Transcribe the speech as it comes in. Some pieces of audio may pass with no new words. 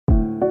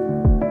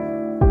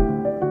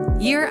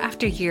Year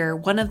after year,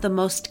 one of the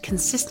most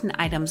consistent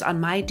items on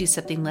my do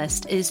something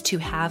list is to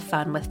have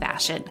fun with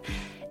fashion.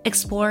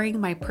 Exploring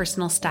my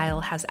personal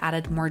style has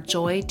added more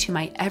joy to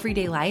my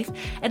everyday life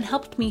and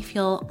helped me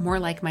feel more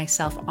like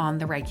myself on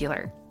the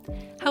regular.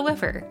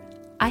 However,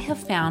 I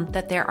have found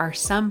that there are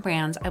some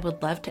brands I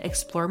would love to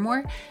explore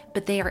more,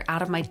 but they are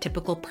out of my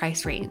typical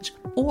price range.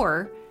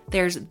 Or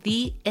there's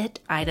the it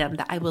item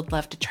that I would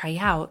love to try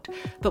out,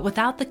 but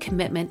without the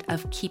commitment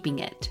of keeping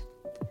it.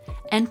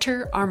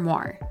 Enter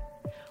Armoire.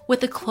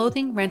 With a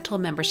clothing rental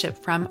membership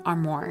from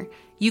Armoire,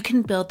 you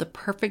can build the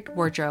perfect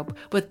wardrobe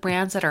with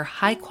brands that are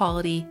high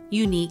quality,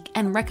 unique,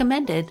 and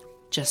recommended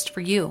just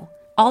for you.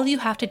 All you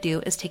have to do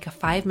is take a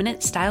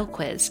 5-minute style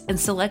quiz and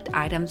select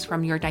items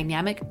from your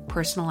dynamic,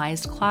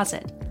 personalized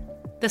closet.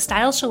 The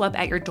styles show up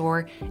at your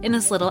door in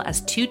as little as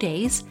 2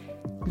 days.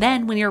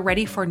 Then, when you're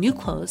ready for new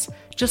clothes,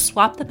 just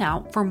swap them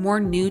out for more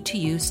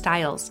new-to-you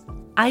styles.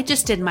 I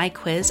just did my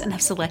quiz and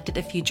have selected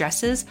a few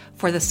dresses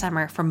for the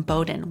summer from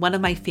Boden, one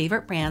of my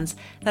favorite brands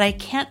that I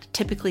can't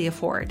typically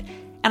afford.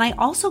 And I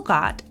also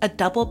got a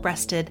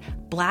double-breasted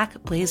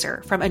black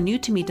blazer from a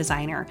new-to-me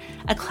designer,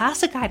 a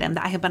classic item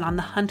that I have been on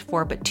the hunt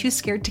for but too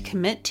scared to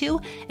commit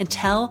to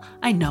until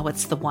I know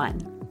it's the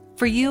one.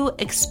 For you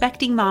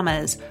expecting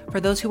mamas, for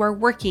those who are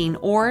working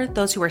or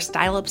those who are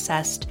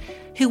style-obsessed,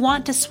 who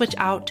want to switch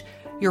out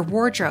your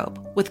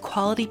wardrobe with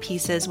quality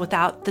pieces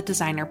without the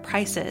designer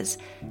prices,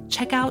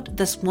 check out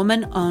this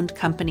woman-owned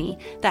company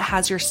that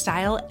has your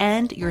style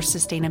and your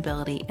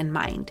sustainability in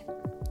mind.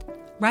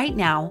 Right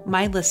now,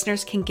 my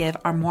listeners can give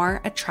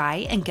Armoire a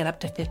try and get up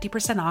to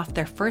 50% off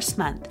their first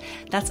month.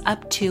 That's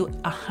up to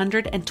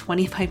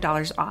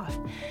 $125 off.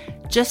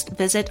 Just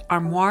visit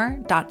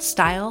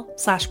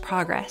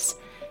armoire.style/progress.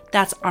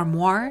 That's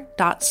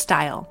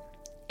armoire.style.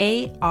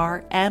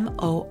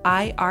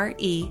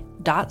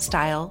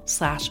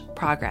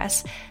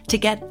 ARMOIRE.style/progress to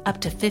get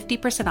up to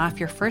 50% off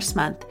your first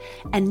month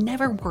and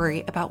never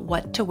worry about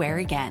what to wear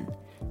again.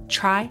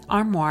 Try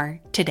Armoire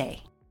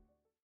today.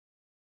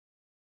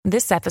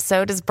 This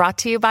episode is brought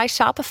to you by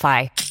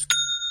Shopify.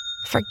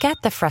 Forget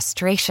the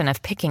frustration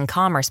of picking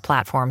commerce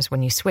platforms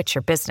when you switch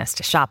your business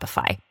to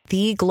Shopify,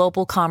 the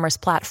global commerce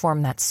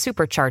platform that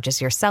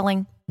supercharges your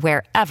selling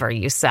wherever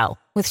you sell.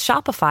 With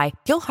Shopify,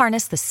 you'll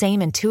harness the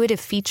same intuitive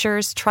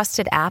features,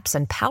 trusted apps,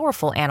 and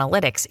powerful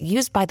analytics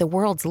used by the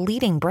world's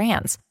leading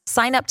brands.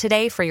 Sign up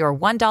today for your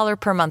 $1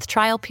 per month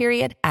trial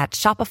period at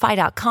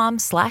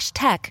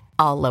shopify.com/tech,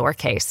 all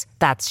lowercase.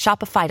 That's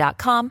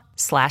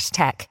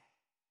shopify.com/tech.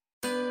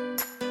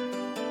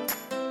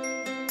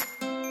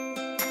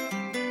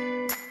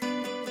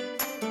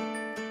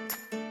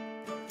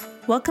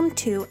 Welcome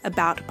to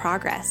About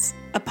Progress,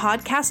 a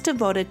podcast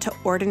devoted to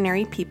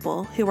ordinary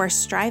people who are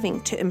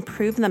striving to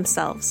improve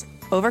themselves,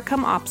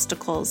 overcome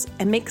obstacles,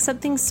 and make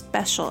something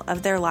special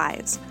of their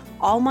lives,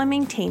 all while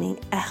maintaining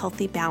a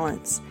healthy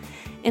balance.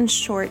 In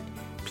short,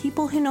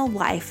 people who know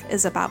life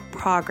is about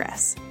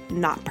progress,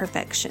 not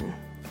perfection.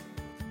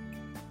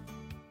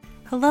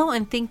 Hello,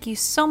 and thank you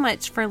so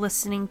much for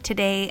listening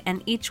today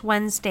and each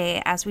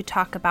Wednesday as we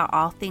talk about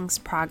all things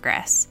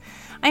progress.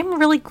 I'm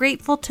really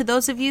grateful to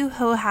those of you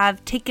who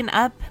have taken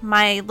up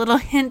my little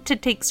hint to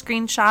take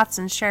screenshots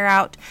and share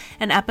out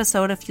an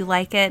episode if you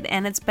like it,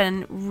 and it's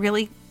been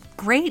really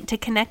great to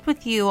connect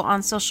with you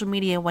on social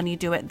media when you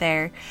do it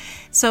there.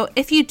 So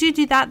if you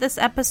do that this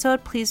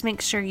episode, please make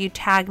sure you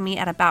tag me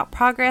at About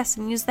Progress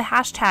and use the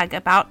hashtag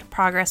About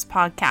Progress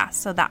Podcast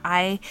so that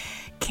I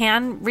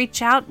can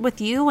reach out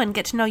with you and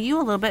get to know you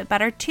a little bit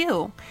better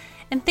too.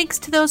 And thanks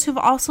to those who've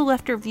also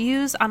left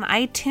reviews on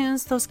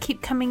iTunes. Those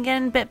keep coming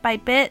in bit by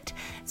bit.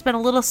 It's been a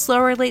little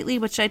slower lately,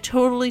 which I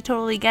totally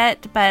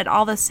get, but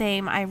all the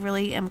same, I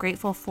really am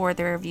grateful for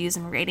the reviews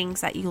and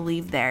ratings that you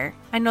leave there.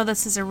 I know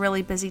this is a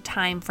really busy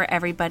time for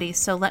everybody,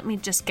 so let me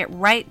just get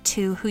right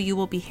to who you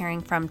will be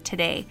hearing from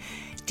today.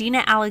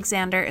 Dina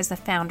Alexander is the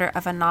founder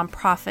of a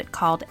nonprofit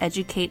called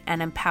Educate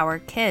and Empower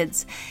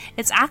Kids.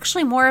 It's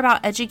actually more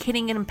about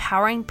educating and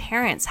empowering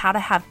parents how to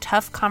have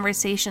tough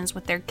conversations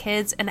with their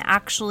kids and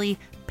actually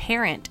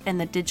parent in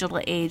the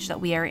digital age that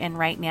we are in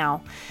right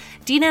now.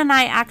 Dina and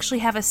I actually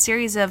have a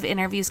series of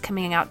interviews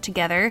coming out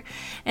together,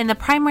 and the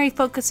primary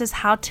focus is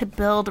how to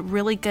build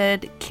really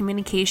good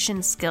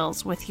communication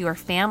skills with your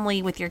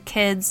family, with your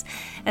kids,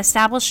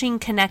 establishing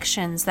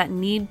connections that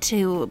need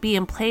to be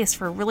in place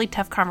for really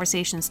tough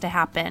conversations to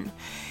happen.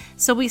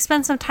 So we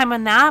spend some time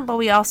on that, but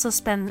we also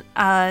spend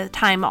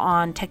time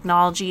on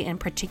technology in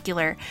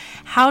particular,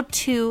 how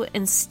to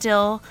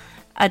instill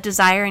a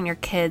desire in your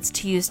kids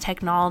to use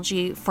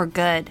technology for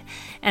good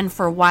and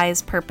for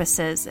wise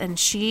purposes. And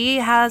she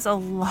has a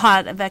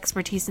lot of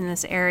expertise in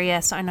this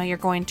area, so I know you're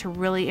going to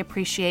really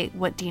appreciate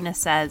what Dina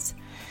says.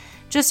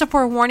 Just a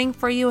forewarning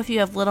for you, if you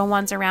have little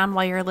ones around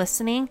while you're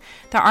listening,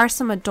 there are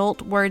some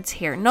adult words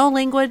here. No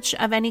language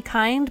of any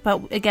kind,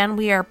 but again,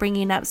 we are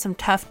bringing up some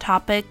tough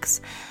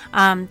topics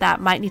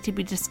that might need to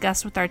be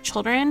discussed with our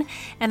children.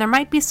 And there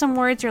might be some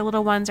words your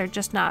little ones are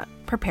just not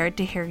prepared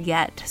to hear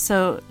yet.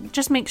 So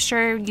just make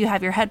sure you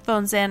have your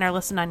headphones in or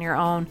listen on your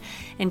own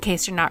in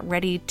case you're not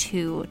ready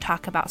to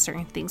talk about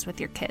certain things with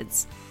your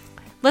kids.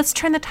 Let's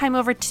turn the time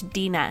over to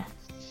Dina.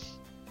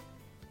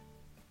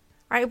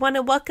 All right, I want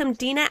to welcome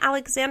Dina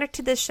Alexander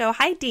to the show.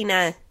 Hi,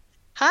 Dina.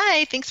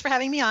 Hi, thanks for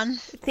having me on.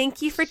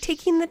 Thank you for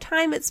taking the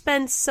time. It's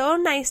been so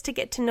nice to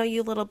get to know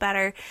you a little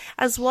better,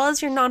 as well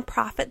as your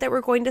nonprofit that we're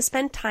going to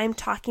spend time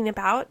talking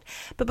about.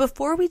 But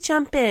before we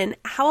jump in,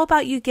 how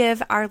about you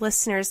give our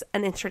listeners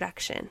an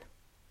introduction?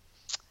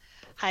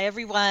 Hi,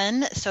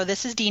 everyone. So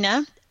this is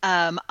Dina.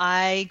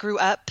 I grew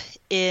up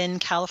in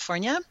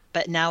California,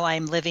 but now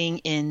I'm living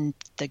in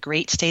the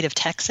great state of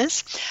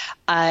Texas.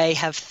 I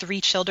have 3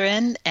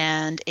 children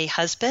and a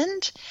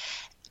husband.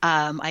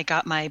 I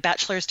got my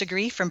bachelor's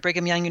degree from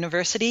Brigham Young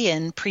University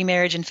in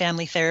pre-marriage and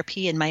family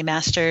therapy and my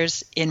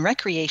master's in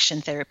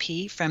recreation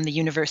therapy from the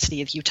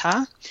University of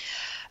Utah.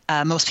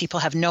 Most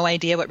people have no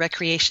idea what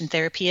recreation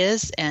therapy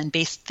is, and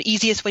the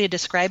easiest way to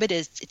describe it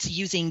is it's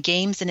using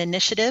games and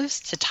initiatives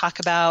to talk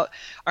about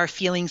our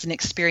feelings and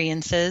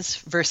experiences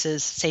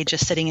versus, say,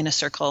 just sitting in a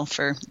circle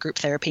for group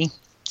therapy.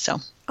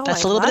 So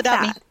that's a little bit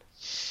about me.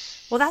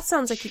 Well, that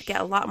sounds like you'd get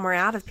a lot more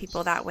out of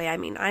people that way. I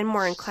mean, I'm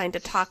more inclined to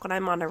talk when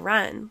I'm on a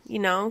run. You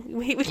know,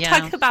 we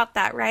talk about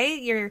that,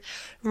 right? You're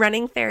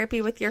running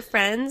therapy with your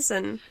friends,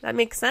 and that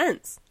makes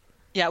sense.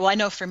 Yeah, well, I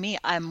know for me,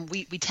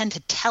 we tend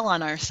to tell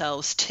on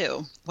ourselves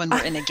too when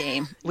we're in a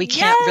game. We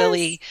can't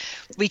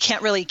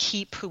really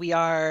keep who we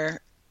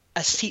are.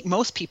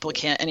 Most people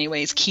can't,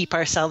 anyways, keep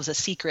ourselves a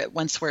secret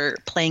once we're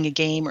playing a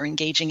game or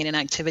engaging in an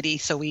activity.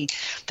 So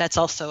that's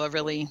also a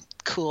really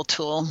cool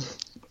tool.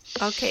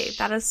 Okay,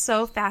 that is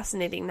so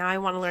fascinating. Now I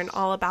want to learn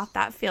all about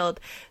that field.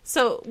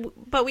 So,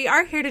 but we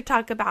are here to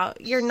talk about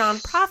your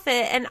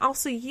nonprofit and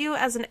also you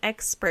as an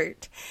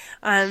expert.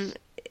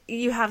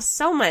 You have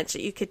so much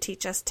that you could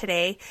teach us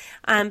today.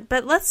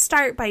 But let's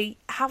start by,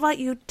 how about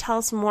you tell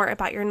us more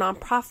about your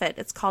nonprofit?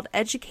 It's called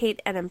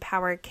Educate and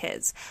Empower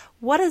Kids.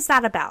 What is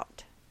that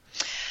about?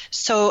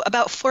 So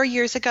about 4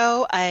 years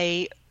ago,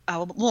 a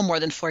little more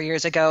than 4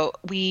 years ago,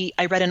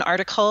 I read an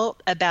article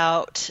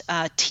about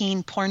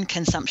teen porn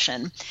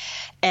consumption,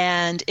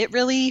 and it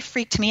really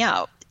freaked me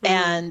out.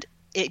 And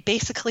it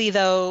basically,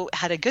 though,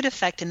 had a good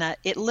effect in that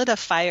it lit a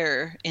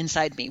fire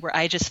inside me where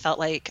I just felt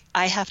like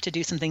I have to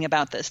do something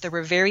about this. There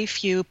were very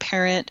few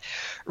parent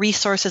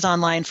resources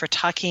online for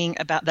talking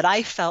about that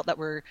I felt that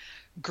were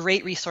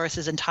great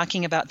resources in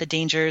talking about the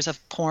dangers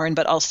of porn,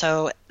 but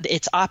also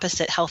its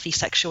opposite, healthy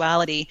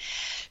sexuality.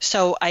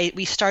 So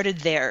we started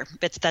there.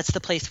 That's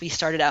the place we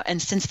started out. And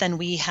since then,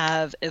 we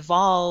have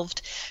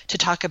evolved to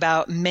talk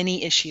about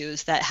many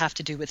issues that have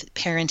to do with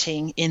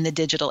parenting in the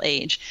digital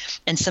age.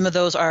 And some of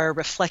those are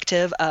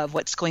reflective of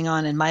what's going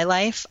on in my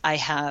life. I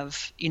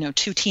have, 2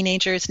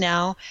 teenagers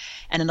now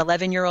and an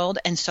 11-year-old.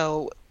 And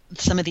so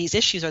some of these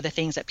issues are the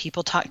things that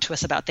people talk to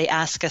us about. They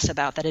ask us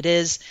about that. It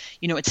is,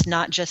 it's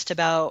not just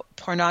about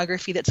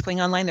pornography that's going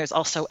online. There's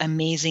also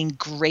amazing,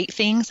 great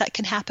things that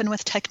can happen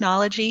with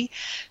technology.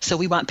 So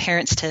we want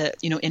parents to,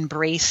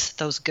 embrace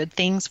those good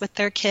things with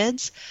their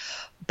kids.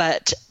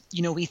 But,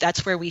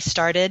 that's where we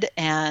started,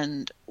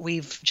 and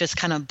we've just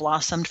kind of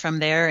blossomed from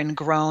there and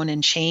grown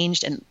and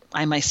changed. And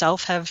I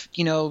myself have,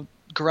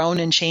 grown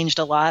and changed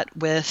a lot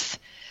with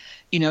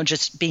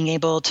just being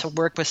able to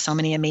work with so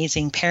many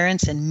amazing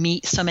parents and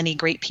meet so many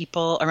great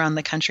people around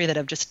the country that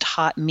have just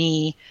taught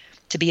me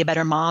to be a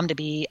better mom, to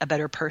be a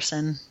better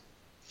person.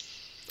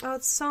 Oh,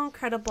 it's so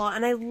incredible.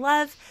 And I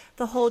love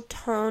the whole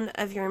tone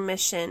of your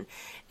mission.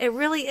 It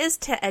really is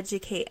to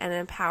educate and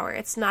empower.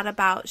 It's not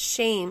about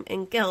shame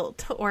and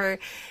guilt or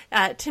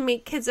to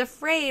make kids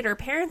afraid or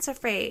parents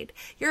afraid.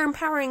 You're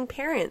empowering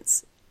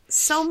parents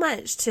so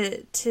much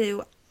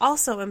to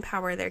also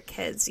empower their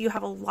kids. You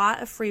have a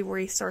lot of free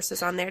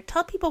resources on there.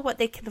 Tell people what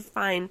they can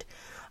find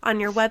on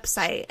your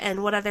website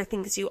and what other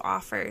things you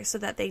offer so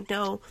that they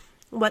know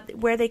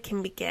where they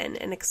can begin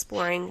in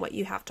exploring what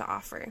you have to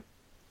offer.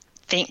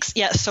 Thanks.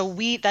 Yeah. So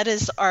that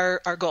is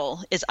our goal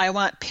is I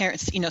want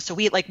parents, so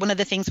one of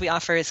the things we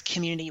offer is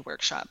community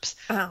workshops.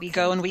 Oh, we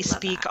go and we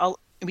speak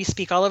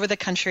all over the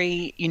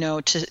country,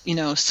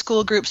 to,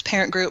 school groups,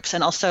 parent groups,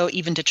 and also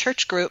even to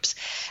church groups.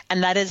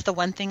 And that is the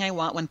one thing I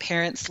want when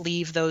parents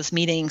leave those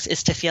meetings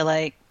is to feel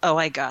like, oh,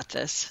 I got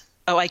this.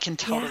 Oh, I can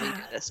totally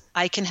do this.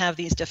 I can have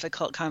these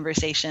difficult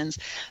conversations.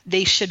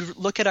 They should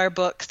look at our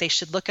books. They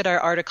should look at our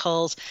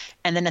articles.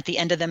 And then at the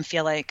end of them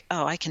feel like,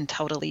 oh, I can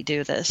totally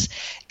do this.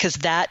 Because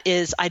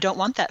I don't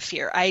want that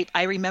fear.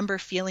 I remember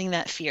feeling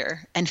that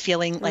fear and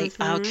feeling like,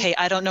 okay,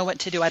 I don't know what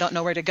to do. I don't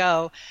know where to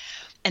go.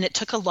 And it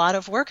took a lot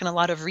of work and a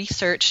lot of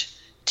research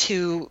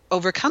to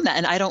overcome that.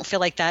 And I don't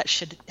feel like that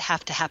should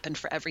have to happen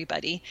for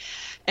everybody.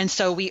 And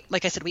so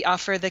like I said, we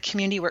offer the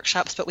community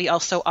workshops, but we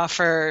also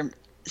offer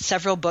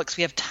several books.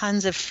 We have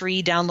tons of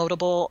free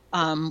downloadable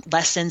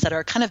lessons that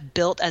are kind of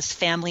built as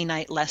family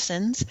night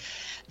lessons.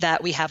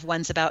 That we have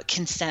ones about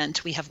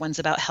consent, we have ones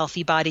about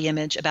healthy body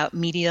image, about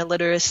media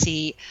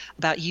literacy,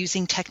 about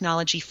using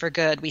technology for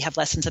good. We have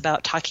lessons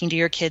about talking to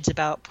your kids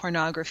about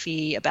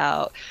pornography,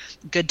 about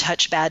good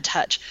touch, bad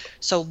touch.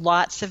 So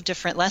lots of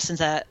different lessons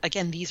that,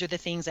 again, these are the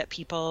things that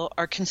people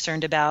are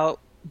concerned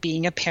about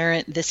being a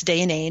parent this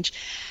day and age.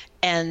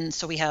 And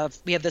so we have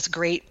this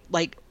great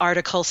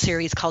article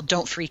series called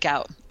Don't Freak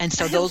Out. And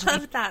so those I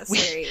love that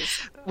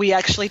series. We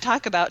actually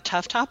talk about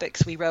tough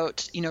topics. We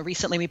wrote,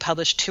 recently we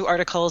published 2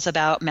 articles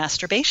about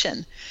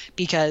masturbation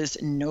because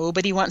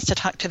nobody wants to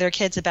talk to their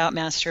kids about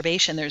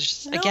masturbation.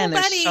 There's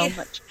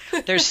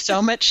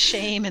so much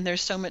shame and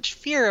there's so much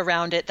fear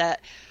around it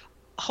that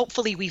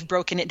hopefully we've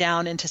broken it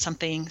down into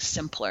something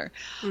simpler.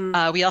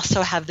 We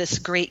also have this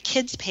great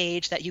kids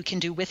page that you can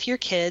do with your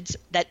kids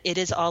that it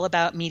is all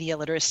about media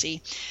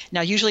literacy. Now,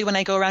 usually when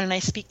I go around and I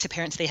speak to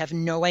parents, they have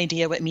no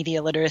idea what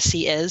media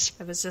literacy is.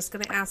 I was just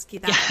going to ask you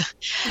that.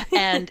 Yeah.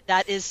 And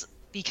that is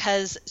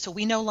because, so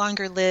we no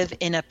longer live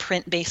in a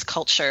print-based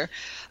culture.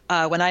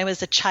 When I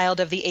was a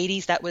child of the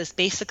 80s, that was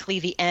basically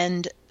the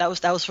end. That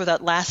was for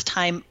that last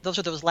time. Those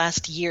were those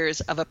last years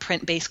of a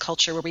print-based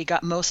culture where we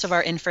got most of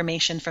our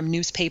information from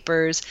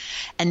newspapers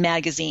and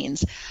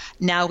magazines.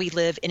 Now we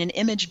live in an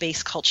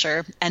image-based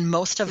culture, and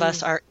most of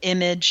us are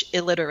image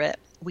illiterate.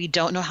 We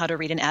don't know how to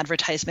read an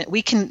advertisement.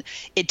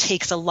 It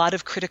takes a lot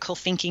of critical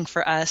thinking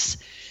for us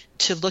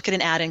to look at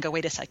an ad and go,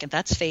 wait a second,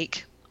 that's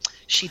fake.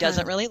 She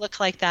doesn't really look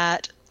like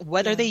that.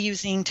 What are they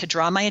using to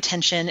draw my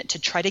attention to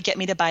try to get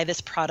me to buy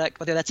this product,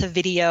 whether that's a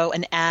video,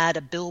 an ad,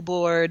 a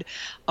billboard,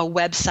 a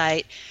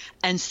website?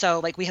 And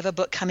so we have a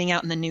book coming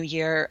out in the new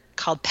year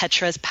called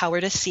Petra's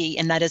Power to See,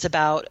 and that is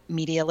about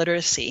media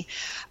literacy.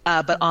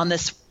 But on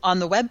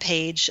the web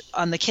page,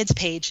 on the kids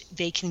page,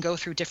 they can go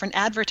through different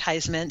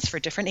advertisements for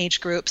different age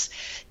groups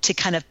to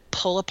kind of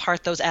pull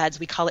apart those ads.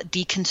 We call it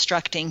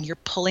deconstructing. You're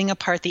pulling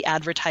apart the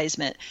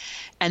advertisement.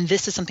 And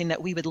this is something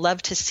that we would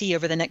love to see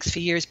over the next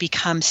few years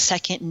become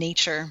second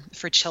nature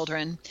for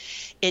children.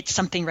 It's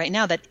something right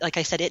now that, like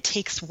I said, it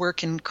takes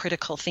work and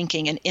critical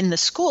thinking. And in the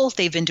schools,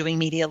 they've been doing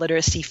media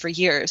literacy for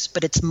years,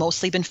 but it's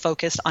mostly been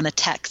focused on a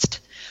text,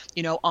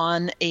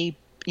 on a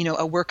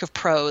work of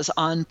prose,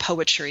 on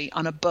poetry,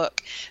 on a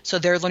book. So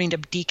they're learning to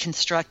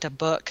deconstruct a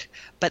book,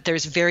 but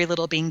there's very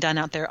little being done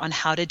out there on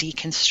how to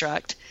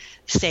deconstruct,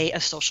 say, a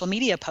social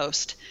media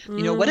post.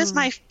 What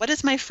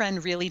is my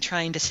friend really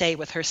trying to say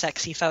with her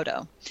sexy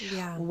photo?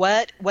 Yeah.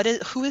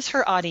 Who is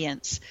her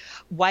audience?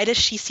 Why does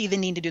she see the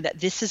need to do that?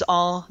 This is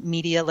all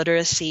media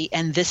literacy,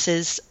 and this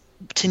is,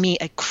 to me,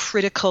 a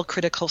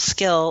critical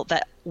skill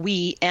that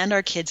we and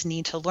our kids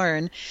need to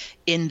learn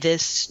in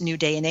this new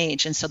day and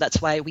age. And so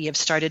that's why we have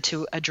started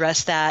to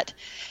address that,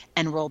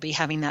 and we'll be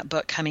having that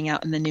book coming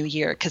out in the new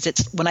year. Because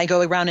it's, when I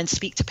go around and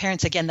speak to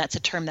parents, again, that's a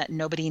term that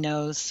nobody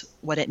knows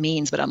what it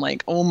means, but I'm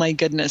like, oh my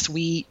goodness,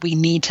 we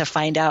need to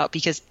find out,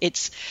 because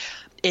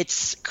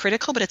it's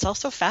critical, but it's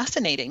also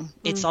fascinating.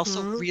 It's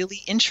also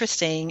really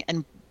interesting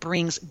and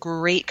brings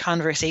great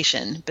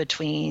conversation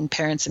between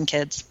parents and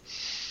kids.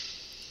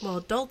 Well,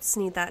 adults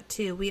need that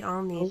too. We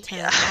all need to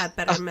have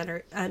better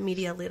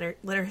media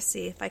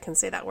literacy, if I can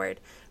say that word.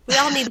 We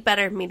all need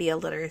better media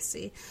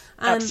literacy.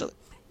 Absolutely.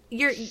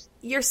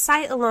 Your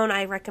site alone,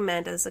 I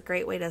recommend, is a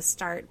great way to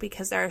start,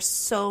 because there are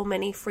so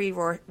many free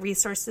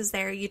resources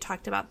there. You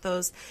talked about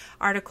those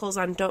articles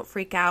on Don't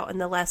Freak Out and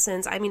the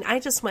lessons. I mean, I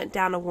just went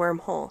down a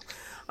wormhole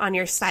on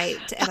your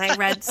site, and I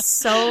read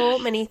so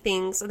many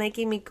things, and they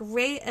gave me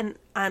great and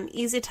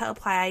easy to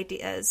apply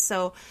ideas.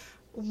 So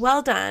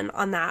well done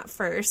on that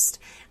first.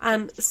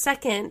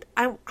 Second,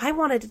 I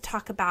wanted to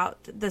talk about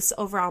this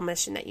overall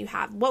mission that you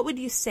have. What would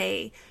you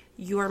say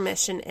your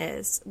mission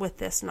is with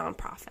this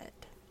nonprofit?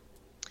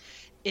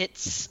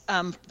 It's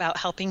about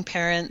helping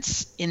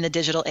parents in the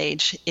digital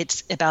age.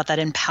 It's about that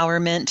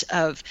empowerment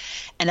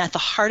and at the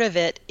heart of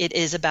it, it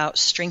is about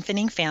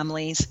strengthening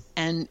families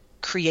and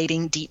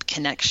creating deep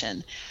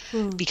connection.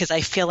 Because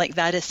I feel like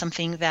that is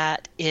something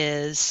that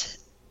is,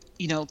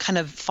 kind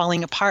of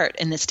falling apart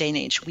in this day and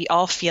age. We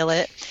all feel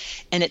it.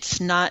 And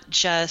it's not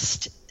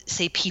just,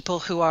 say, people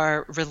who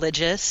are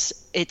religious.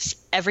 It's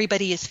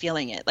everybody is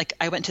feeling it. Like,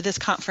 I went to this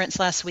conference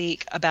last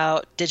week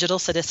about digital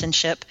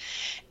citizenship,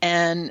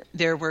 and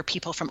there were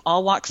people from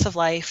all walks of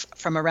life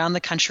from around the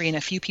country and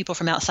a few people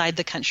from outside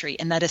the country.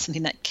 And that is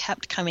something that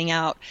kept coming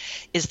out,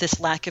 is this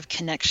lack of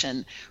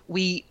connection.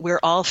 We're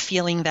all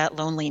feeling that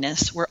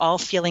loneliness. We're all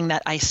feeling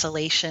that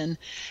isolation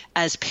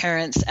as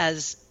parents,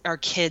 as our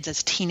kids,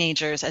 as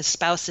teenagers, as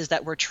spouses,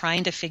 that we're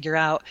trying to figure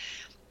out,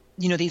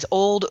 these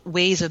old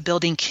ways of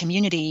building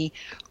community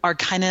are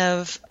kind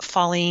of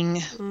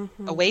falling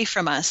away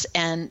from us.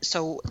 And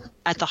so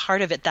at the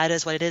heart of it, that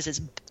is what it is,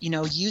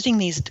 using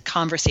these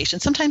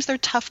conversations. Sometimes they're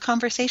tough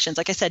conversations.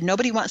 Like I said,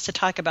 nobody wants to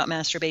talk about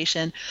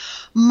masturbation.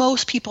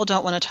 Most people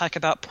don't want to talk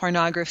about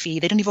pornography.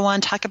 They don't even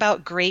want to talk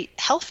about great,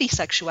 healthy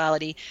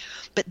sexuality.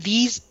 But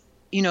these,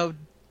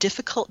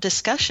 difficult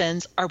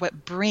discussions are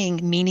what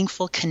bring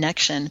meaningful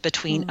connection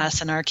between us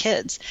and our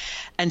kids.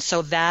 And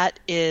so that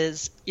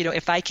is,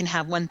 if I can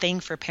have one thing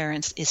for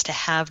parents, is to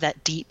have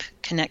that deep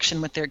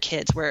connection with their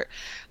kids where,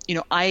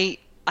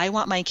 I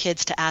want my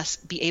kids to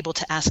be able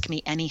to ask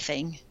me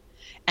anything.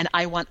 And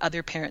I want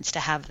other parents to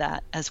have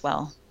that as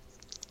well.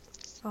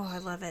 Oh, I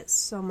love it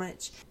so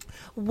much.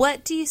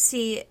 What do you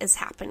see is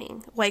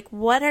happening? Like,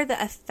 what are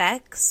the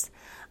effects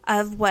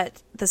of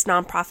what this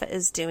nonprofit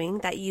is doing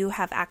that you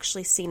have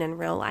actually seen in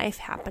real life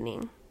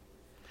happening?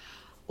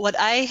 What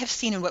I have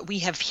seen and what we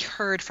have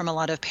heard from a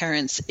lot of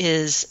parents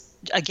is,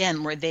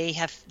 again, where they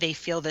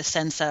feel the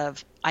sense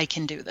of, I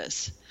can do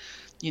this.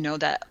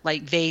 That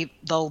like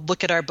they'll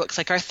look at our books,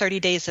 like our 30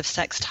 Days of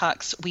Sex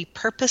Talks, we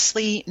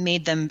purposely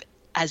made them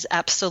as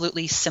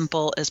absolutely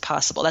simple as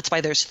possible. That's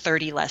why there's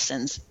 30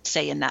 lessons,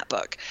 say, in that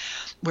book,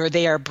 where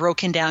they are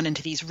broken down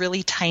into these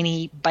really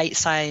tiny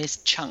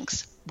bite-sized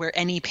chunks where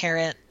any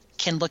parent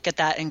can look at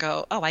that and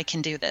go, oh, I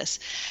can do this.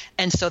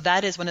 And so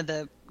that is one of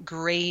the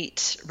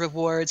great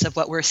rewards of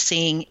what we're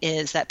seeing,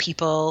 is that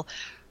people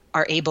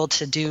are able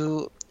to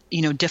do,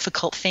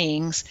 difficult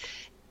things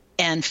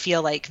and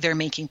feel like they're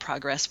making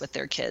progress with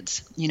their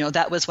kids.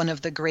 That was one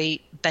of the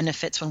great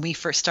benefits when we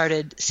first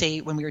started,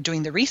 say, when we were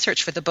doing the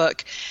research for the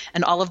book,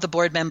 and all of the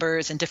board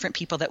members and different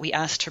people that we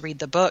asked to read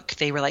the book,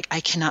 they were like,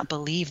 I cannot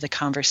believe the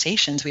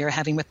conversations we were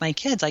having with my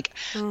kids. Like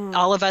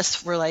all of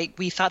us were like,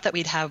 we thought that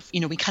we'd have,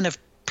 we kind of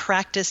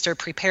practiced or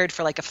prepared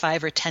for like a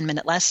 5 or 10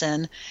 minute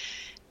lesson.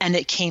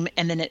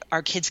 And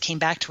our kids came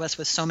back to us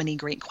with so many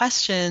great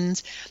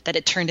questions that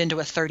it turned into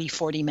a 30,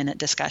 40 minute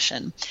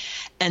discussion.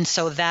 And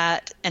so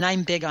and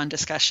I'm big on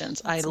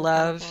discussions. I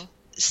love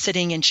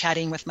sitting and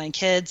chatting with my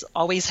kids,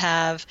 always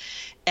have.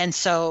 And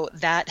so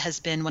that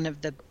has been one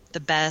of the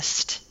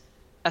best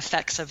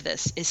effects of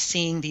this, is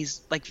seeing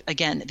these, like,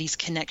 again, these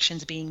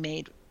connections being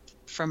made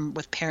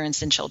with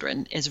parents and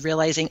children, is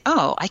realizing,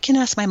 oh, I can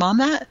ask my mom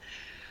that.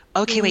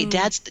 Okay, wait,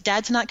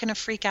 dad's not going to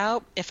freak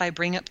out if I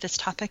bring up this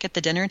topic at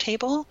the dinner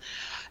table.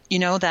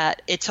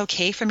 That it's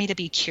okay for me to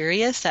be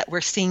curious, that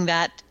we're seeing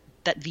that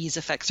these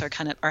effects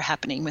are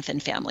happening within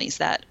families,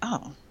 that,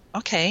 oh,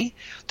 okay,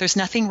 there's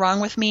nothing wrong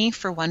with me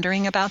for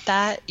wondering about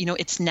that.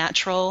 It's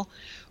natural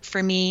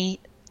for me,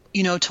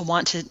 to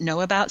want to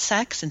know about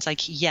sex. And it's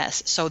like,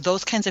 yes. So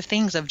those kinds of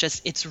things of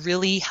just, it's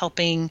really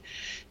helping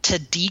to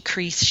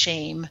decrease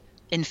shame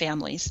in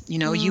families.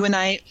 You and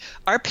I,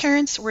 our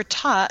parents were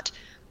taught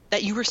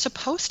that you were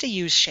supposed to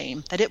use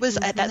shame, that it was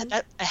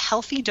that a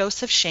healthy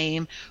dose of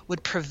shame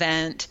would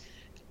prevent,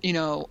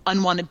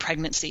 unwanted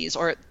pregnancies,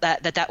 or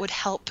that would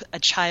help a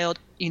child,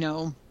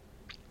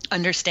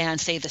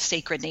 understand, say, the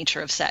sacred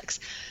nature of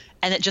sex.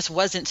 And it just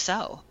wasn't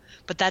so.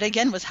 But that,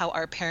 again, was how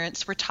our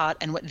parents were taught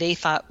and what they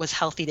thought was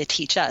healthy to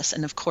teach us.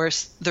 And of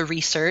course, the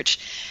research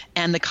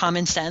and the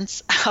common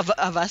sense of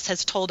us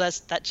has told us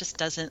that's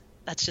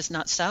just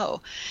not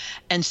so.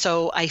 And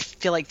so I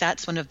feel like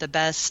that's one of the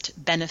best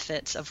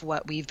benefits of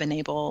what we've been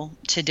able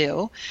to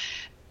do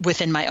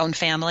within my own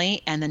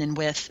family, and then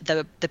with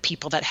the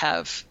people that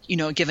have,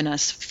 given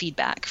us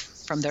feedback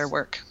from their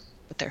work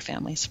with their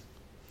families.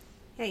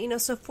 Yeah,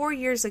 so 4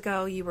 years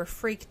ago you were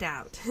freaked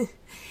out.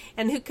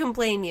 And who can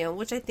blame you?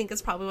 Which I think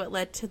is probably what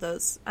led to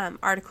those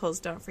articles,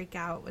 Don't Freak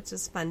Out, which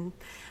is fun.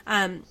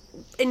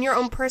 In your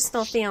own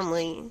personal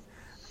family,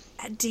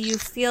 do you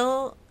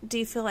feel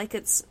like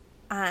it's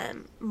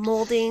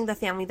molding the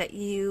family that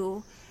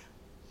you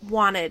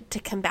wanted to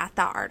combat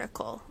that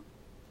article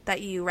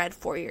that you read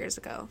 4 years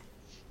ago?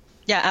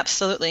 Yeah,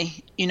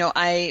 absolutely.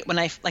 I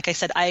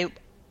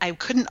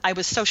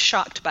was so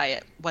shocked by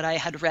it, what I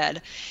had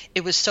read.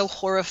 It was so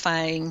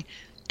horrifying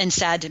and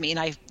sad to me. And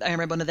I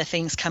remember one of the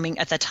things coming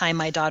at the time,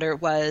 my daughter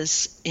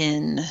was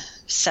in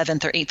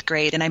 7th or 8th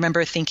grade. And I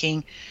remember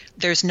thinking,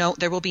 there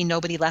will be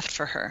nobody left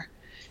for her.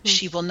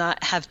 She will not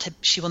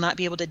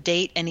be able to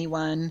date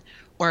anyone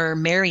or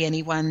marry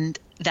anyone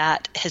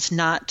that's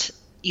not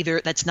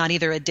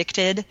either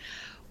addicted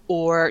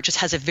or just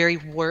has a very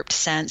warped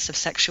sense of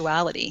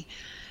sexuality.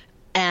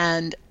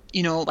 And,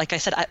 like I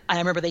said, I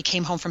remember they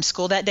came home from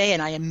school that day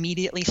and I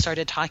immediately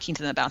started talking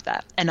to them about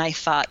that. And I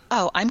thought,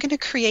 oh, I'm going to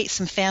create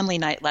some family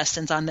night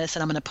lessons on this,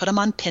 and I'm going to put them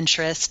on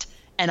Pinterest,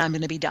 and I'm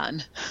going to be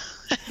done.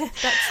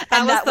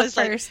 That was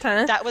the first,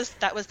 huh? That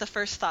was the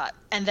first thought.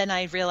 And then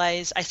I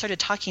realized, I started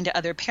talking to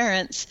other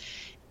parents,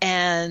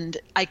 and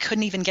I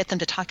couldn't even get them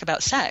to talk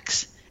about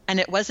sex.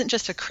 And it wasn't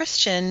just a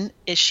Christian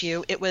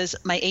issue. It was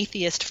my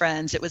atheist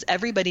friends. It was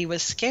everybody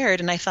was scared.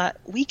 And I thought,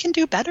 we can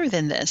do better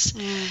than this.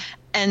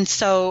 And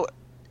so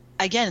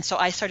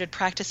I started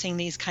practicing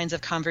these kinds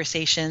of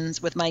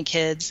conversations with my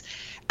kids.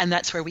 And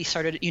that's where we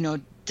started,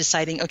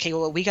 deciding, okay,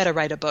 well, we got to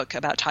write a book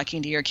about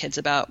talking to your kids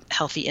about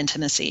healthy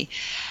intimacy.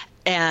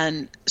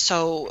 And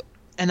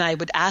I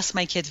would ask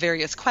my kids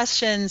various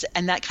questions,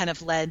 and that kind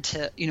of led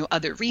to,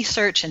 other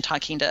research and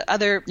talking to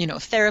other,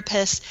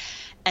 therapists,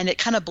 and it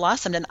kind of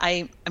blossomed. And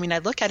I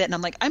look at it and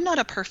I'm like, I'm not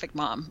a perfect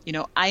mom.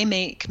 I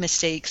make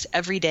mistakes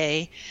every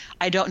day.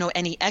 I don't know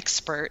any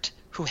expert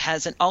who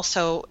hasn't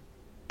also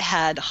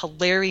had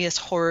hilarious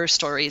horror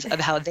stories of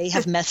how they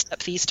have messed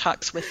up these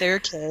talks with their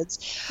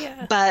kids.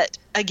 Yeah. But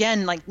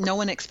again, like, no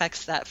one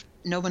expects that.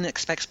 No one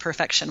expects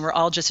perfection. We're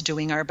all just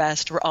doing our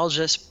best. We're all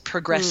just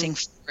progressing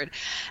forward.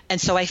 And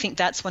so I think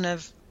that's one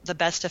of the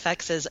best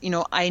effects is,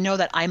 I know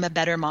that I'm a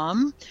better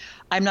mom.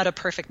 I'm not a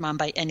perfect mom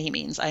by any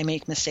means. I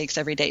make mistakes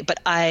every day, but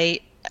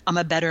I'm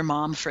a better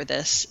mom for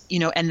this,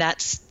 and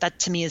that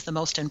to me is the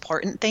most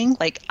important thing.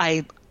 Like,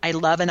 I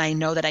love and I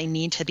know that I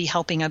need to be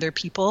helping other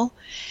people,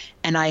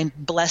 and I'm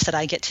blessed that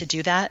I get to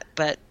do that.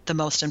 But the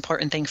most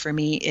important thing for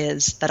me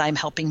is that I'm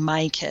helping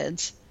my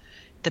kids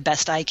the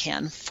best I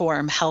can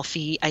form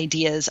healthy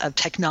ideas of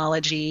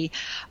technology,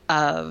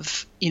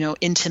 of,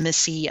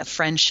 intimacy, of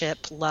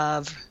friendship,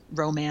 love,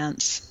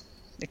 romance,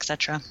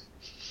 etc.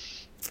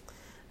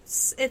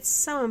 It's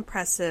so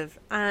impressive.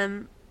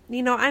 I'm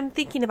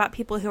thinking about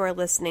people who are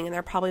listening, and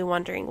they're probably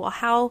wondering, well,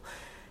 how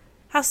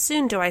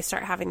soon do I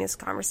start having these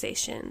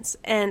conversations?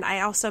 And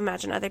I also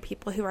imagine other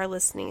people who are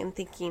listening and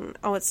thinking,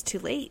 oh, it's too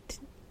late.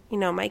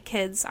 My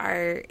kids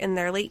are in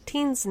their late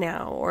teens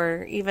now,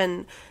 or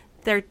even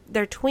they're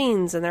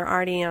tweens, and they're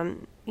already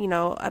on,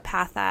 a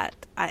path that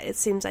it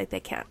seems like they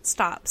can't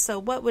stop. So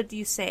what would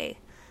you say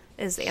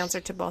is the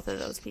answer to both of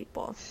those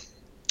people?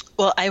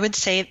 Well, I would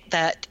say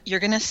that you're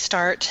going to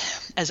start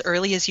as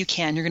early as you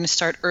can. You're going to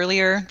start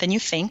earlier than you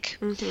think.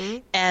 Mm-hmm.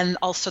 And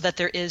also that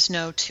there is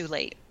no too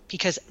late,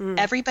 because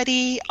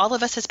all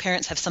of us as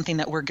parents have something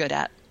that we're good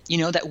at.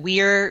 That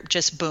we're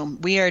just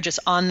we are just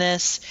on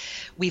this,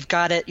 we've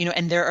got it,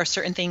 and there are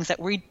certain things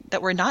that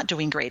we're not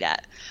doing great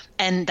at.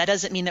 And that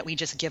doesn't mean that we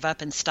just give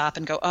up and stop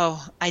and go,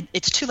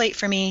 it's too late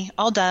for me,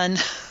 all done.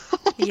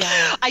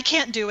 Yeah. I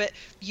can't do it.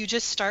 You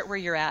just start where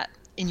you're at,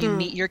 and you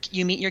meet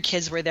your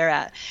kids where they're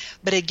at.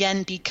 But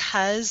again,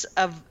 because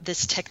of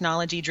this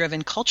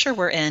technology-driven culture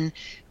we're in,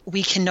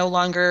 we can no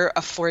longer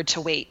afford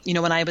to wait.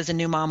 When I was a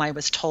new mom, I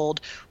was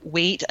told,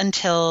 wait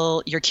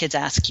until your kids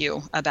ask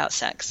you about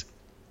sex.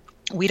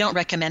 We don't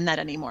recommend that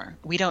anymore.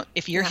 We don't.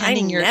 If you're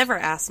handing I never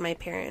asked my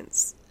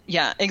parents.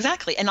 Yeah,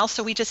 exactly. And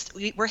also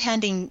we're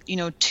handing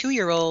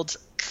 2-year-olds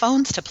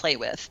phones to play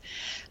with,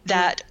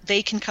 that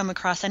they can come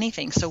across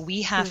anything. So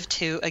we have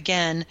to,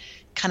 again,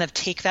 kind of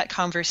take that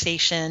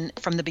conversation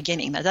from the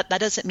beginning. That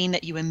doesn't mean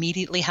that you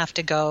immediately have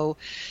to go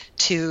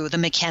to the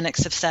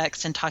mechanics of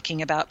sex and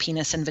talking about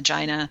penis and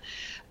vagina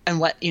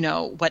and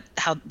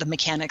how the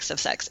mechanics of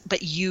sex,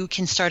 but you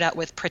can start out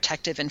with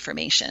protective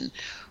information.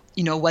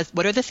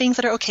 What are the things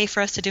that are okay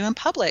for us to do in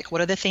public? What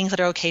are the things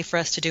that are okay for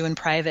us to do in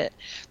private?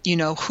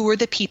 Who are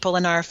the people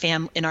in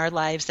our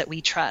lives that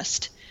we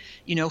trust?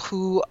 Why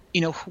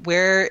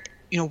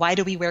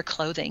do we wear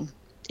clothing?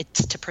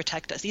 It's to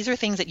protect us. These are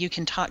things that you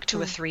can talk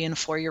to a 3- and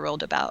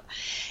 4-year-old about.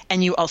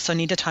 And you also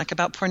need to talk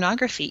about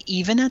pornography,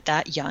 even at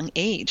that young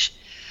age,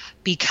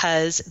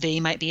 because they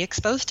might be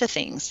exposed to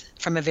things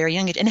from a very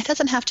young age. And it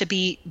doesn't have to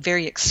be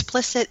very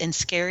explicit and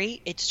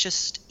scary. It's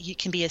just, it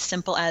can be as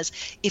simple as,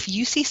 if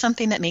you see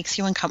something that makes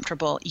you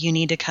uncomfortable, you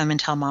need to come and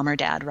tell mom or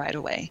dad right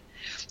away.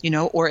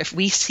 Or if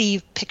we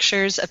see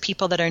pictures of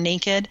people that are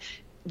naked,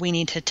 we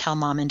need to tell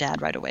mom and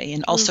dad right away.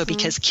 And also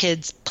because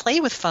kids play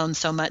with phones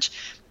so much,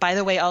 by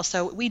the way,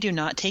 also, we do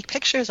not take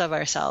pictures of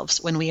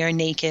ourselves when we are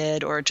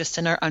naked or just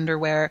in our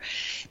underwear,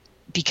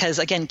 because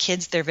again,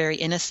 kids, they're very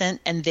innocent,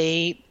 and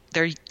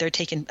they're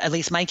taking, at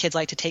least my kids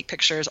like to take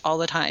pictures all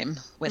the time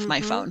with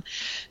my phone.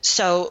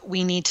 So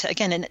we need to,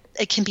 again, and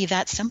it can be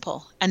that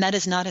simple. And that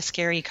is not a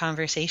scary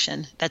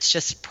conversation. That's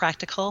just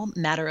practical,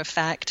 matter of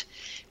fact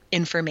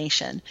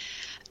information.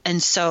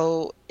 And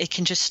so it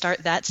can just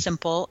start that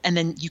simple. And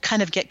then you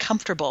kind of get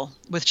comfortable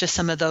with just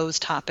some of those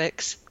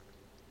topics.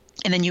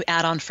 And then you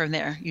add on from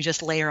there. You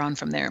just layer on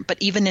from there. But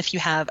even if you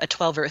have a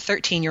 12 or a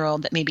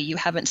 13-year-old that maybe you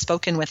haven't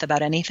spoken with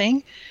about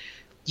anything,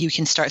 you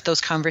can start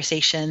those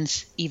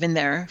conversations even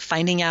there,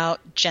 finding out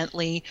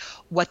gently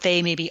what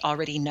they maybe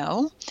already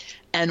know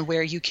and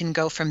where you can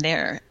go from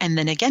there. And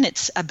then again,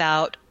 it's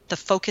about, the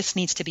focus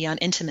needs to be on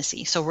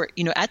intimacy. So we're,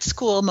 at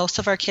school, most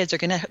of our kids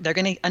they're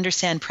going to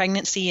understand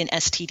pregnancy and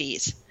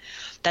STDs.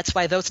 That's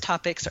why those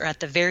topics are at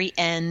the very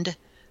end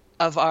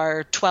of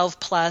our 12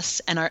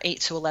 plus and our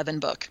 8 to 11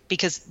 book,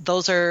 because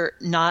those are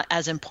not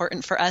as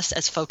important for us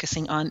as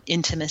focusing on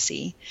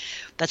intimacy.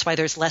 That's why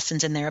there's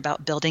lessons in there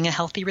about building a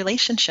healthy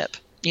relationship.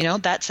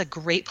 That's a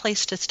great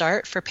place to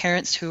start for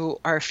parents who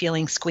are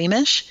feeling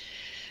squeamish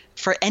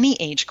for any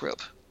age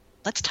group.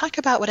 Let's talk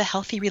about what a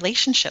healthy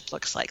relationship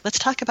looks like. Let's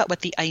talk about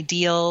what the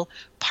ideal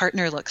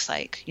partner looks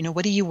like.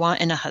 What do you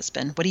want in a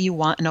husband? What do you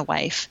want in a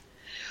wife?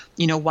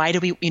 Why do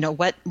we,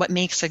 what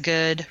makes a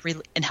good,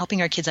 and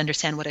helping our kids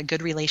understand what a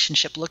good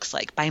relationship looks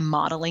like by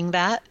modeling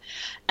that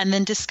and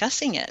then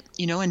discussing it,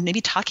 and maybe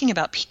talking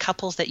about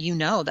couples that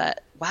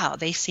that, wow,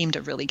 they seem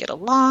to really get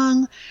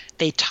along.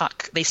 They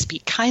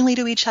speak kindly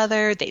to each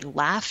other. They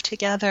laugh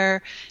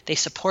together. They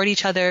support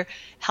each other,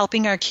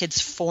 helping our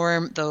kids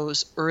form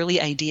those early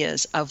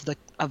ideas of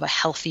a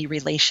healthy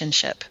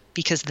relationship,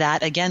 because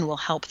that again will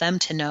help them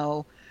to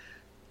know,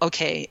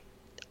 okay,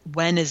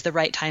 when is the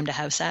right time to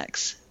have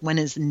sex? When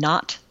is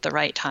not the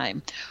right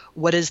time?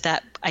 What does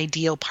that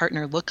ideal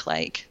partner look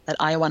like that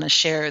I want to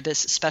share this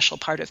special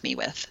part of me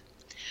with?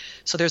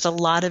 So there's a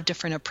lot of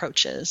different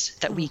approaches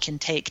that we can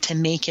take to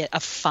make it a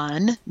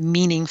fun,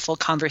 meaningful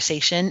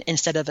conversation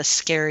instead of a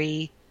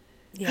scary,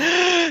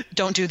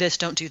 don't do this,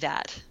 don't do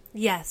that.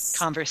 Yes.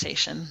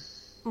 Conversation.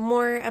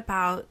 More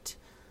about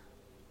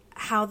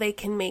how they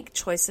can make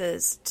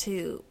choices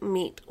to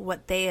meet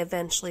what they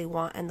eventually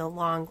want in the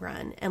long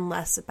run, and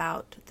less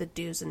about the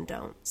do's and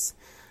don'ts.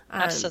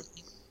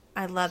 Absolutely.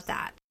 I love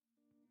that.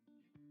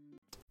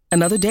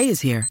 Another day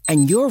is here,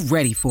 and you're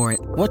ready for it.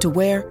 What to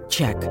wear?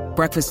 Check.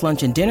 Breakfast,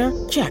 lunch, and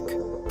dinner? Check.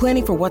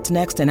 Planning for what's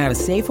next and how to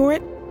save for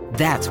it?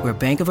 That's where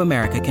Bank of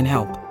America can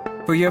help.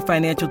 For your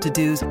financial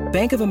to-dos,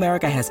 Bank of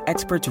America has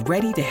experts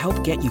ready to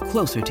help get you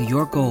closer to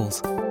your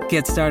goals.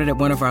 Get started at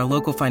one of our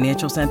local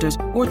financial centers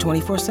or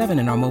 24/7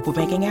 in our mobile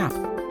banking app.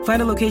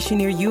 Find a location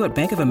near you at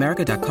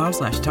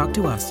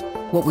bankofamerica.com/talktous.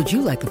 What would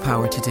you like the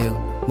power to do?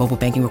 Mobile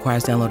banking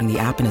requires downloading the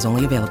app and is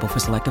only available for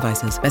select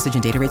devices. Message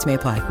and data rates may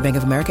apply. Bank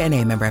of America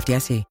NA, member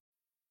FDIC.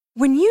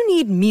 When you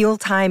need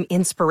mealtime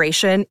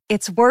inspiration,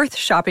 it's worth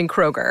shopping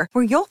Kroger,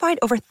 where you'll find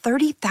over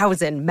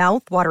 30,000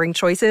 mouth-watering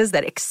choices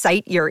that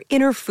excite your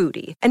inner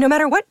foodie. And no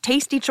matter what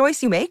tasty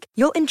choice you make,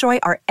 you'll enjoy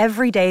our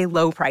everyday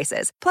low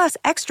prices, plus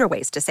extra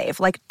ways to save,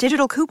 like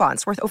digital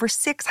coupons worth over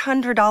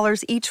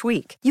 $600 each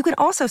week. You can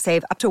also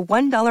save up to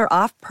 $1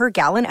 off per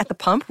gallon at the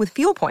pump with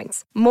fuel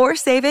points. More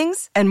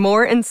savings and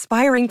more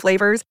inspiring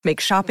flavors make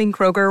shopping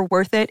Kroger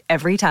worth it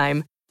every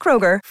time.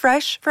 Kroger,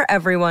 fresh for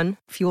everyone.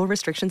 Fuel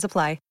restrictions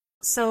apply.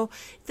 So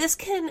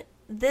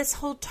this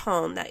whole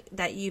tone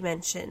that you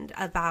mentioned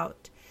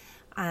about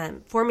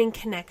forming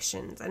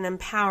connections and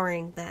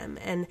empowering them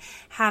and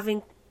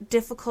having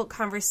difficult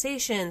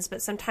conversations,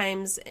 but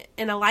sometimes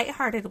in a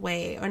lighthearted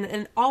way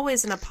and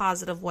always in a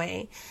positive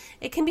way,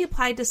 it can be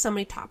applied to so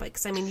many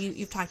topics. I mean,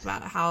 you've talked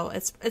about how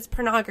it's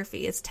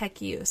pornography, it's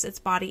tech use, it's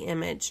body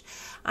image.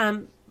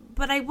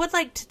 But I would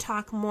like to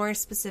talk more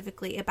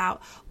specifically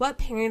about what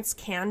parents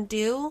can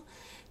do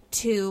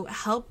to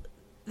help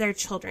their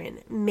children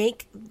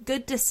make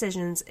good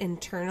decisions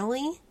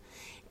internally,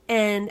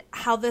 and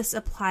how this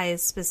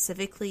applies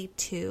specifically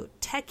to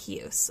tech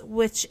use,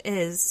 which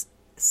is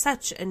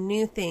such a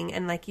new thing.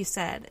 And like you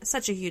said,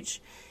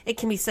 it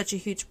can be such a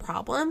huge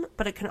problem,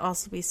 but it can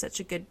also be such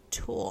a good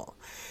tool.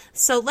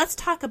 So let's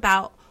talk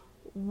about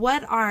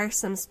what are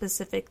some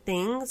specific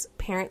things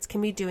parents can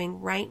be doing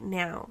right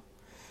now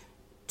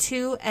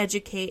to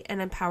educate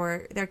and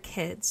empower their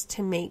kids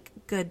to make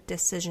good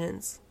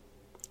decisions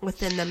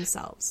within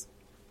themselves.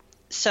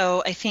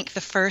 So I think the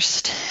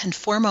first and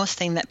foremost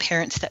thing that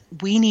parents, that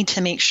we need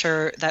to make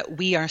sure that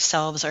we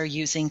ourselves are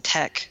using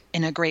tech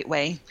in a great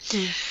way.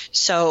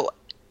 So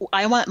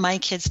I want my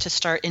kids to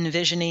start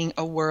envisioning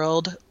a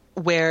world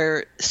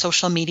where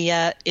social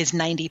media is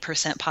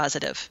 90%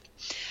 positive.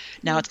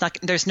 Now,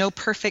 there's no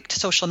perfect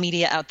social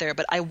media out there,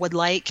 but I would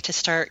like to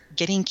start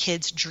getting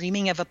kids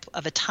dreaming of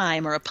a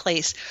time or a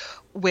place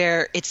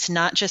where it's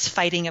not just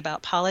fighting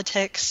about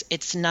politics,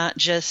 it's not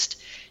just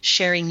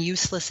sharing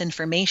useless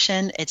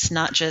information, it's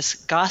not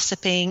just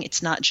gossiping,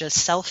 it's not just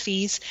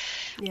selfies.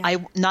 Yeah.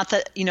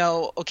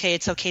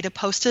 It's okay to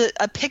post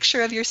a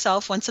picture of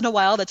yourself once in a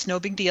while, that's no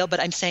big deal, but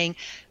I'm saying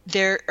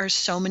there are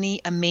so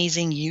many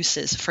amazing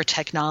uses for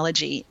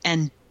technology.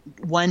 And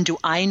one,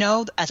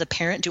 as a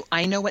parent, do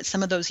I know what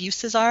some of those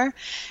uses are?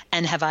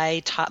 And have I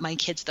taught my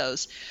kids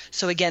those?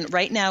 So again,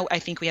 right now, I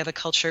think we have a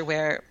culture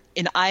where,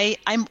 and I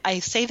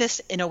say this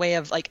in a way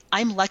of like,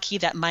 I'm lucky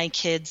that my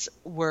kids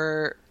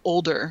were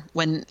older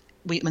when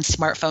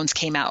smartphones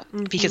came out.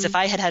 Mm-hmm. Because if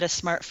I had a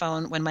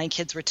smartphone when my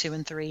kids were 2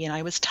 and 3 and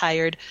I was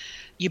tired,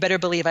 you better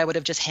believe I would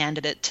have just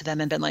handed it to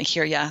them and been like,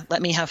 here,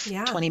 let me have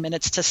 20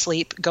 minutes to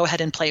sleep. Go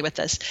ahead and play with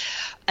this.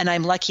 And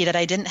I'm lucky that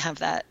I didn't have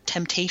that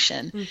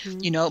temptation,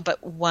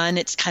 but one,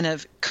 it's kind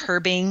of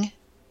curbing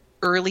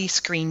early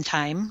screen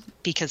time,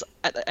 because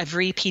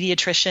every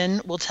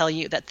pediatrician will tell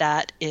you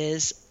that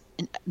is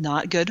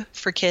not good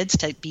for kids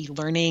to be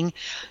learning,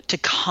 to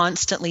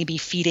constantly be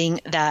feeding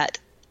that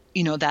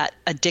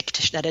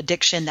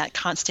addiction, that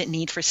constant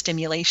need for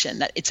stimulation,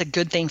 that it's a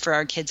good thing for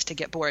our kids to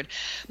get bored.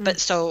 Mm-hmm. But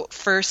so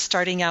first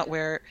starting out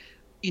where,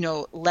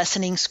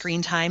 lessening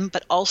screen time,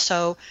 but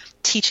also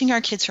teaching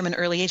our kids from an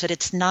early age that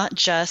it's not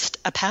just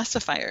a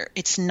pacifier.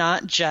 It's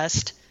not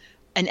just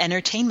an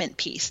entertainment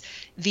piece.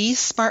 These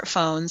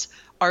smartphones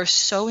are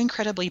so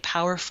incredibly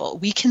powerful.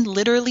 We can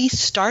literally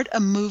start a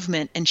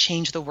movement and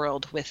change the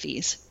world with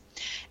these.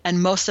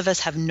 And most of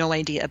us have no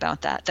idea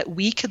about that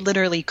we could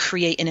literally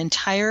create an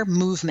entire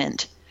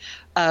movement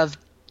of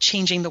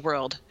changing the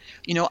world.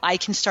 I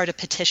can start a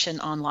petition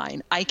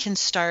online. I can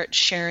start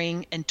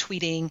sharing and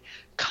tweeting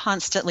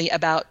constantly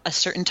about a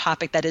certain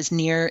topic that is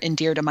near and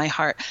dear to my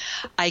heart.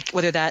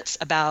 Whether that's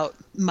about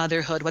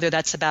motherhood, whether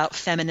that's about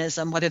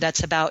feminism, whether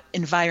that's about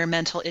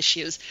environmental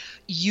issues,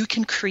 you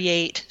can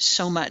create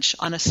so much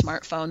on a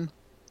smartphone.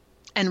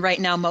 And right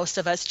now, most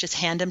of us just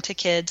hand them to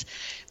kids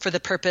for the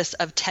purpose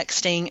of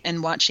texting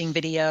and watching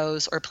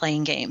videos or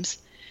playing games.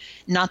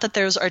 Not that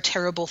those are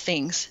terrible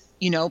things.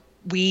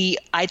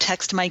 I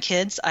text my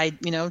kids.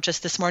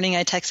 Just this morning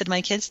I texted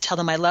my kids, tell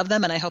them I love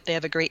them and I hope they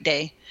have a great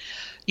day.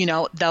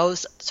 So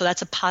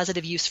that's a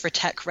positive use for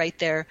tech right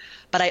there.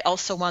 But I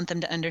also want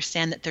them to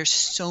understand that there's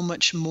so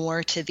much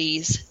more to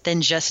these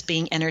than just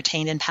being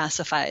entertained and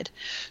pacified.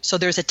 So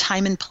there's a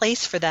time and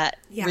place for that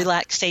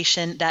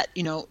relaxation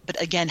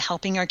but again,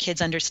 helping our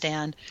kids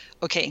understand,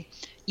 okay,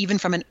 even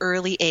from an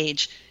early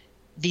age,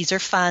 these are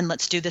fun.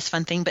 Let's do this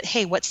fun thing. But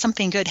hey, what's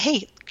something good?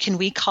 Hey, can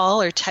we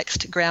call or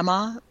text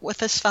grandma with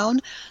this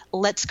phone?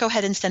 Let's go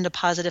ahead and send a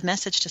positive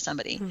message to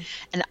somebody.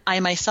 And I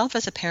myself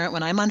as a parent,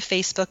 when I'm on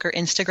Facebook or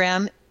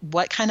Instagram,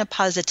 what kind of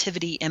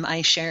positivity am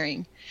I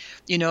sharing?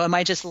 Am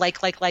I just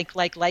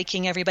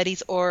liking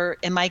everybody's, or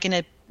am I going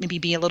to maybe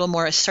be a little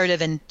more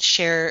assertive and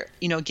share,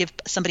 give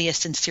somebody a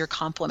sincere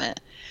compliment?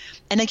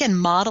 And again,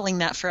 modeling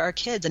that for our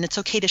kids. And it's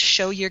okay to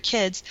show your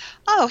kids,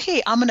 oh,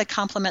 hey, I'm going to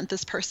compliment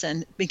this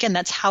person. Again,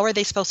 that's how are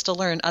they supposed to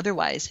learn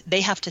otherwise?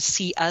 They have to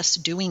see us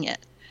doing it.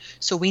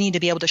 So we need to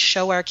be able to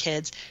show our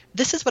kids,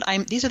 these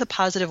are the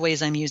positive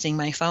ways I'm using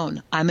my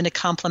phone. I'm going to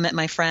compliment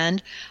my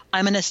friend.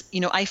 I'm going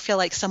to, I feel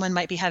like someone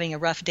might be having a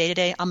rough day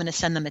today. I'm going to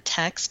send them a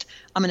text.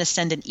 I'm going to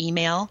send an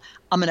email.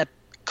 I'm going to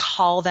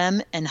call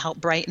them and help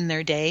brighten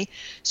their day.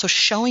 So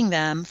showing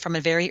them from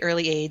a very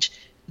early age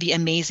the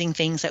amazing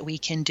things that we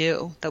can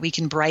do, that we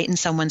can brighten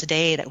someone's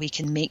day, that we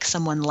can make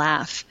someone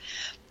laugh,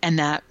 and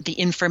that the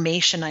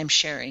information I'm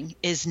sharing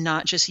is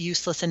not just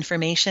useless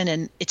information,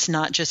 and it's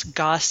not just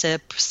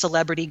gossip,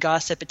 celebrity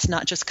gossip. It's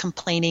not just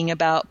complaining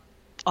about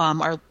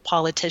our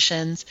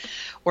politicians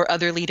or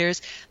other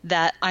leaders,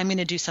 that I'm going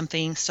to do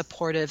something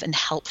supportive and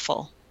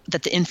helpful,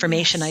 that the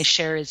information I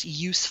share is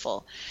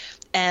useful.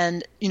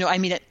 And,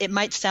 it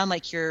might sound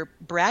like you're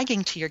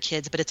bragging to your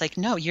kids, but it's like,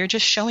 no, you're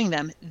just showing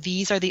them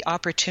these are the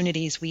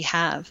opportunities we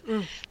have,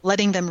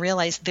 letting them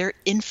realize their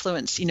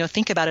influence.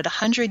 Think about it.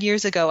 100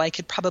 years ago, I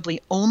could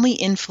probably only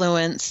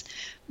influence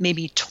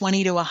maybe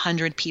 20 to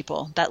 100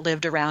 people that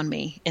lived around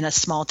me in a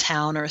small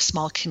town or a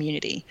small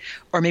community,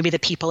 or maybe the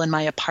people in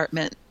my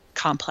apartment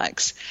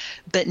complex.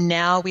 But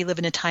now we live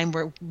in a time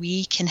where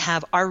we can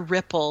have our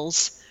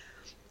ripples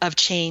of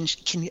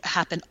change can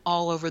happen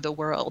all over the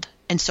world.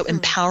 And so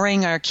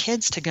empowering our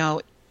kids to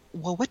go,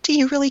 well, what do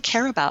you really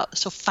care about?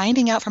 So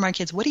finding out from our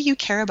kids, what do you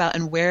care about,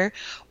 and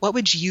what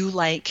would you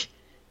like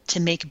to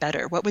make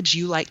better? What would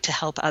you like to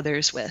help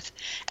others with?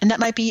 And that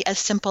might be as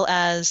simple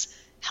as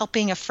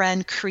helping a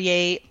friend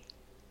create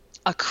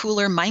a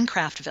cooler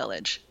Minecraft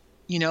village.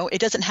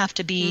 It doesn't have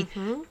to be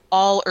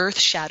all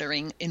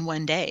earth-shattering in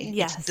one day.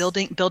 Yes.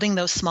 It's building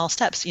those small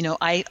steps.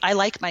 I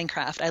like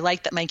Minecraft. I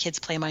like that my kids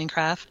play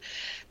Minecraft.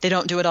 They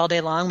don't do it all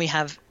day long. We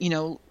have,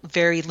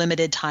 very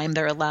limited time.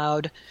 They're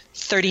allowed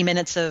 30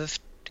 minutes of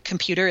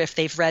computer if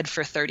they've read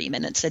for 30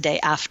 minutes a day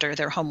after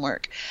their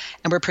homework.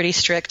 And we're pretty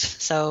strict.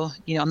 So,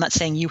 I'm not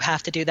saying you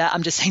have to do that.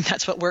 I'm just saying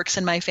that's what works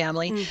in my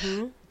family.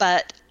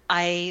 But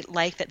I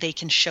like that they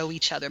can show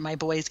each other. My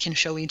boys can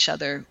show each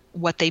other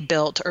what they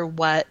built, or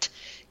what's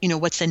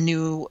a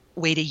new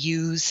way to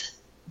use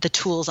the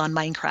tools on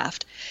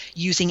Minecraft,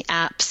 using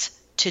apps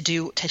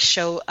to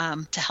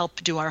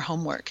help do our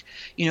homework.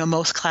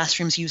 Most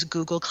classrooms use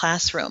Google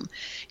Classroom.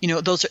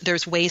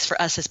 There's ways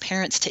for us as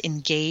parents to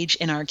engage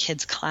in our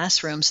kids'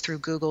 classrooms through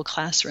Google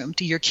Classroom.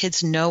 Do your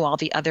kids know all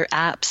the other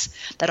apps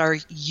that are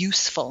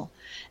useful,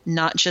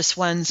 not just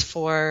ones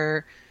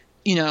for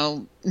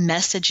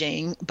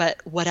messaging,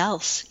 but what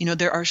else?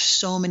 There are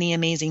so many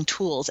amazing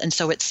tools. And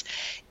so it's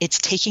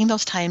taking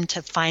those time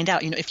to find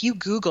out, if you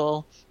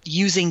Google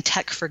using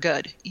tech for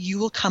good, you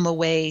will come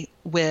away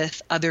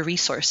with other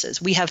resources.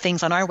 We have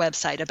things on our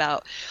website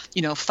about,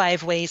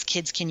 5 ways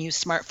kids can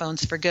use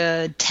smartphones for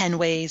good, 10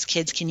 ways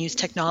kids can use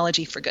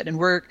technology for good. And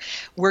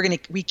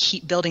we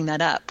keep building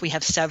that up. We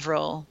have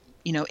several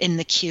in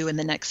the queue in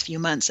the next few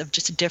months of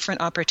just different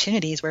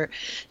opportunities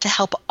to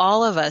help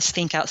all of us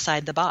think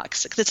outside the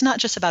box. Because it's not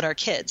just about our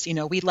kids.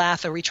 We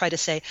laugh or we try to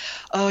say,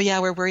 oh yeah,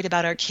 we're worried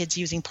about our kids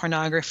using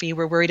pornography.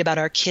 We're worried about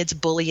our kids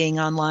bullying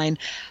online.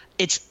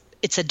 It's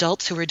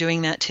adults who are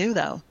doing that too,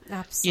 though.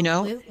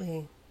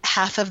 Absolutely.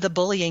 Half of the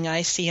bullying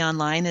I see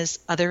online is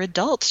other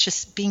adults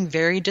just being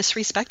very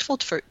disrespectful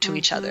to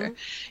each other.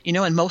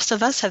 And most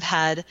of us have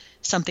had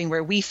something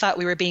where we thought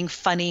we were being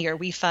funny, or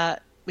we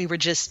thought we were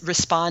just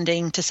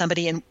responding to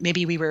somebody, and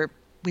maybe we were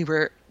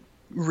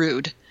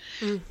rude,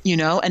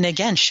 and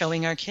again,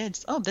 showing our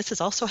kids, oh, this is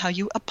also how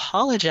you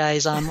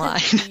apologize online.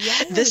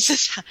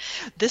 Yes.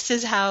 This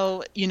is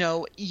how,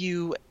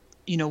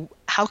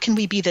 how can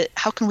we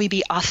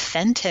be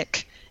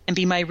authentic and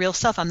be my real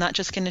self? I'm not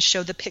just going to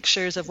show the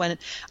pictures of when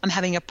I'm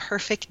having a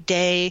perfect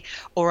day,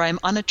 or I'm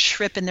on a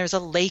trip and there's a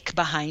lake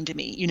behind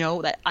me,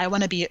 that I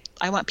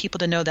want people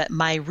to know that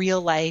my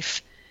real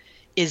life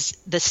is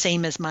the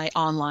same as my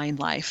online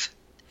life,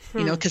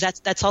 because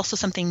that's also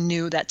something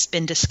new that's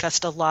been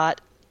discussed a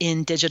lot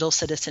in digital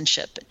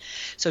citizenship.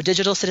 So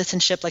digital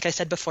citizenship, like I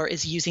said before,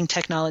 is using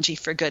technology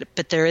for good,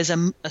 but there is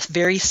a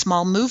very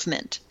small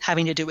movement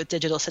having to do with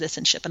digital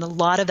citizenship. And a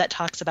lot of that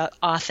talks about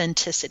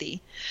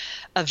authenticity,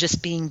 of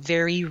just being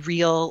very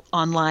real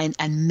online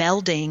and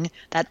melding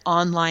that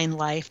online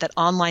life, that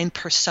online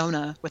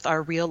persona with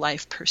our real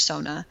life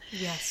persona.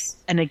 Yes.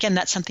 And again,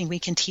 that's something we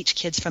can teach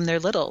kids from their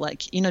little,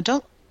 like,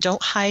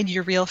 don't hide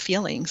your real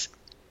feelings.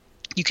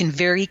 You can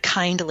very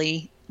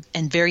kindly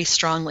and very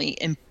strongly,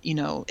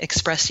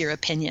 express your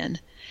opinion.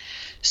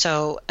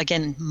 So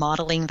again,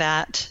 modeling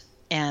that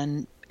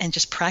and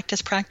just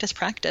practice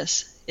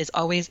is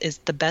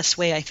the best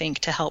way, I think,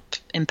 to help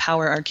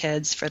empower our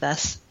kids for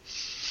this.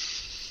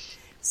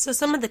 So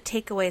some of the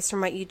takeaways from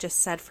what you just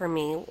said for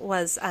me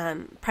was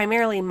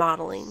primarily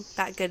modeling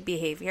that good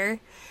behavior,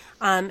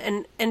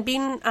 and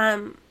being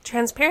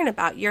transparent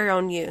about your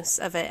own use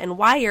of it and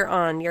why you're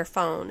on your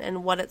phone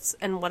and what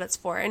it's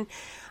for.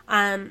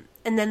 And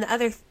then the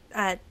other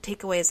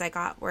takeaways I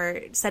got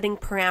were setting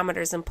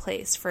parameters in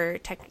place for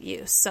tech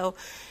use. So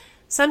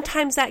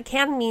sometimes that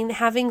can mean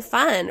having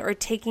fun or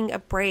taking a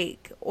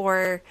break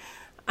or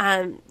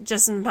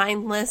just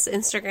mindless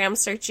Instagram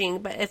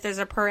searching. But if there's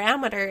a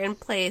parameter in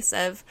place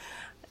of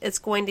it's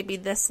going to be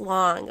this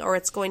long, or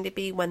it's going to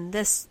be when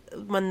this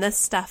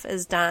stuff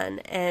is done,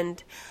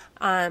 and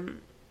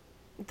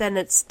then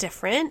it's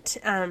different.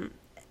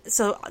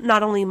 So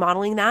not only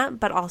modeling that,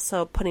 but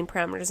also putting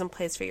parameters in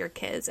place for your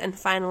kids. And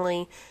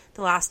finally,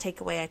 the last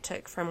takeaway I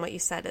took from what you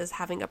said is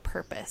having a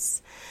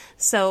purpose.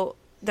 So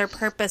their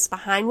purpose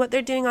behind what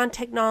they're doing on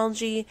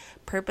technology,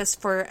 purpose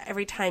for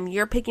every time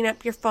you're picking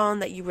up your phone,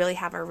 that you really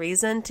have a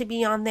reason to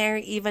be on there,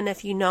 even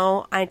if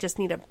I just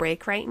need a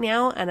break right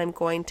now and I'm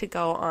going to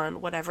go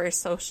on whatever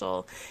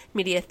social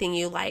media thing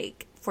you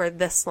like for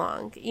this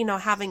long,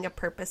 having a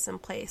purpose in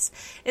place.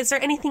 Is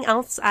there anything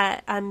else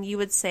you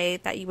would say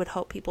that you would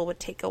hope people would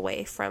take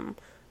away from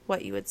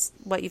what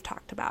you've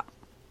talked about?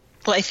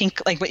 Well, I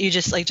think like what you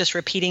just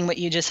repeating what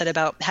you just said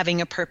about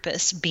having a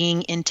purpose,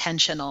 being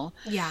intentional.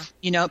 Yeah.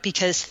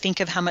 Because think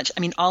of how much,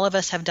 all of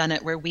us have done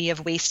it where we have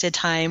wasted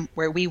time,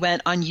 where we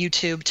went on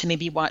YouTube to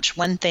maybe watch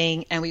one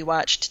thing and we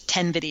watched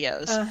 10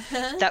 videos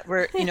that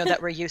were,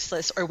 that were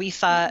useless, or we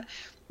thought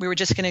we were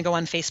just going to go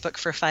on Facebook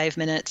for 5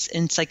 minutes.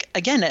 And it's like,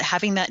 again,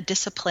 having that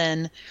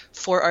discipline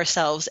for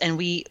ourselves. And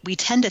we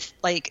tend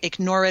to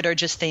ignore it or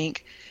just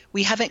think,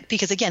 we haven't,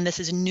 because again,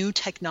 this is new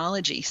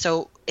technology.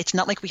 So it's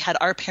not like we had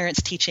our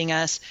parents teaching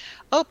us,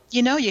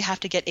 you have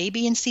to get A,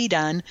 B, and C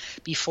done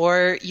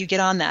before you get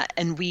on that.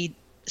 And we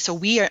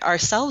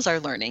ourselves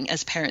are learning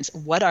as parents,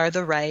 what are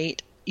the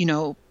right,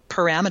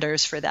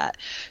 parameters for that.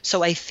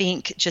 So I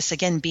think just,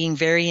 again, being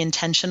very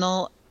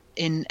intentional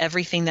in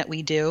everything that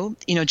we do,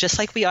 just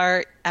like we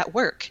are at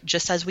work,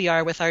 just as we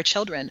are with our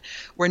children.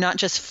 We're not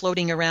just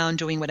floating around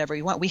doing whatever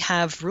we want. We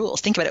have rules.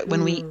 Think about it.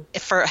 When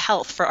for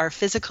health, for our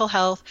physical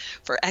health,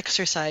 for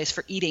exercise,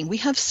 for eating, we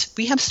have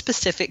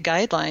specific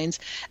guidelines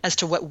as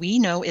to what we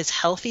know is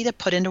healthy to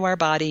put into our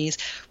bodies,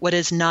 what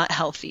is not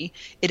healthy.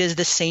 It is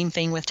the same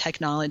thing with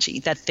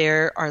technology, that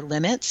there are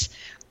limits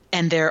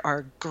and there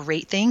are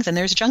great things and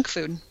there's junk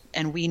food.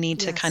 And we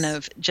need to kind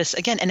of just,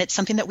 again, and it's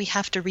something that we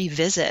have to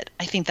revisit.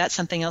 I think that's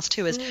something else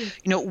too, is,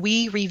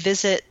 we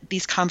revisit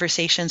these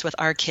conversations with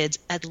our kids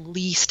at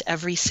least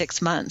every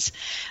 6 months.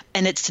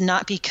 And it's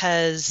not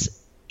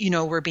because,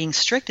 we're being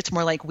strict. It's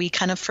more like we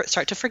kind of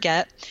start to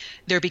forget.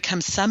 There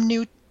becomes some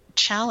new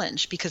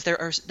challenge because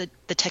the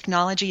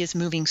technology is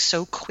moving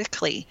so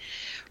quickly,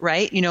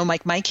 right?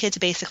 Like my kids,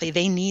 basically,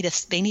 they need a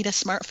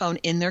smartphone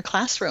in their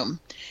classroom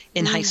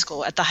in high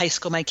school, at the high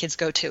school my kids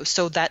go to.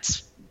 So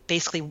that's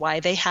basically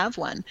why they have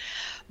one.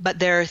 But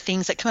there are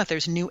things that come up.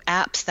 There's new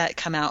apps that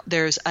come out.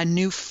 There's a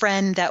new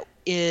friend that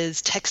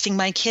is texting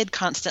my kid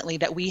constantly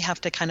that we have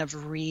to kind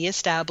of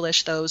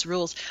reestablish those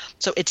rules.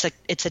 So it's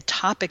a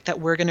topic that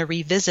we're going to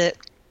revisit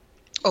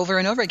over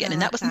and over again.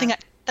 And that was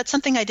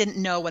something I didn't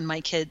know when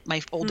my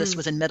oldest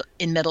was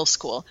in middle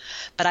school,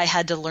 but I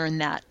had to learn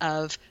that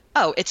of,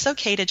 it's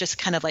okay to just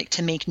kind of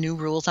to make new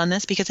rules on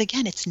this, because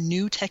again, it's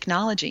new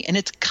technology and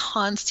it's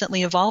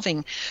constantly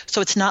evolving.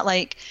 So it's not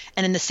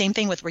and in the same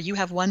thing with where you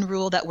have one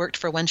rule that worked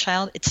for one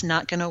child, it's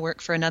not going to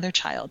work for another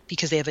child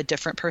because they have a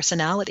different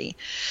personality,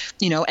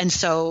 and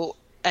so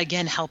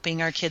again,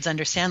 helping our kids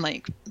understand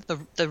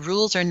the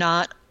rules are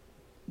not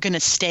going to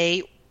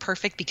stay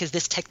perfect because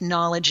this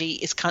technology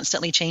is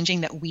constantly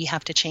changing, that we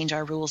have to change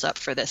our rules up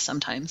for this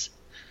sometimes.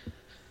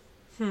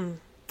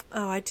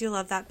 Oh, I do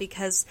love that,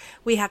 because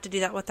we have to do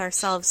that with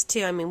ourselves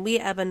too. We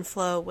ebb and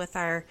flow with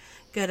our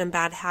good and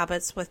bad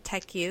habits with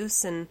tech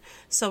use, and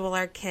so will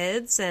our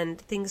kids, and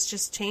things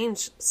just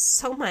change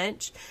so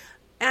much.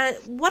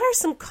 What are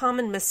some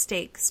common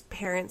mistakes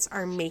parents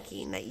are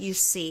making that you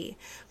see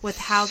with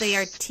how they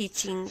are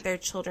teaching their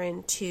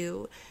children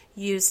to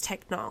use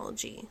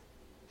technology?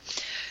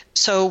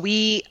 So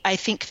I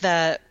think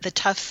the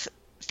tough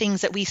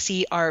things that we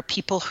see are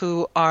people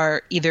who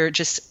are either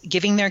just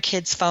giving their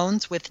kids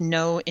phones with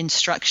no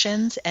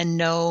instructions and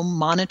no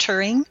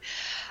monitoring.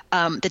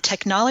 The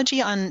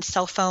technology on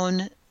cell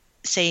phone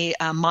say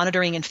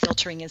monitoring and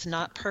filtering is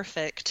not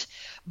perfect,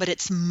 but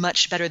it's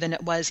much better than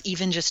it was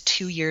even just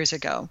 2 years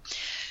ago.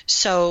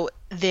 So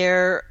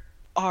there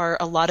are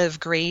a lot of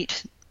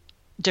great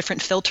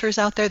different filters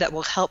out there that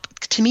will help.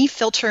 To me,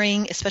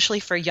 filtering, especially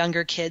for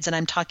younger kids, and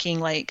I'm talking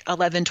like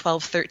 11,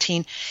 12,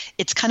 13,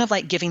 it's kind of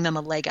like giving them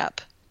a leg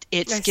up.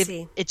 It's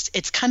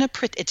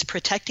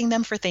protecting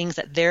them for things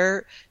that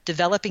their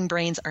developing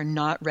brains are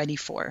not ready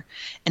for.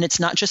 And it's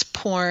not just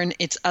porn,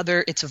 it's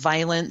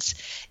violence,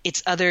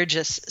 it's other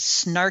just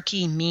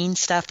snarky, mean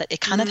stuff that it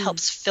kind of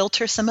helps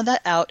filter some of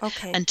that out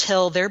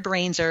until their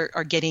brains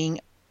are getting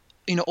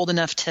old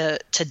enough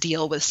to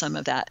deal with some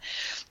of that.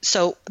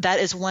 So that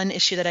is one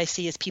issue that I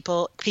see is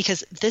people,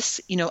 because this,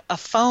 a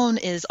phone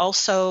is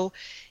also,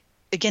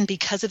 again,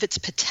 because of its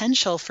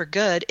potential for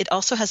good, it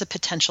also has a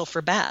potential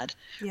for bad,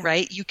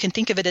 right? You can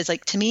think of it as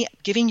like, to me,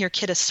 giving your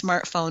kid a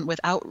smartphone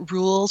without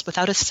rules,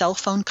 without a cell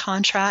phone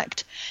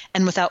contract,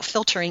 and without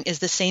filtering is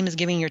the same as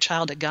giving your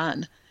child a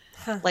gun.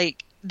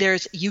 Like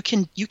you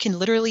can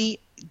literally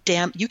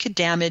you could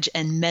damage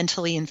and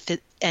mentally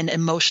and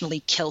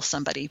emotionally kill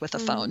somebody with a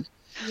phone.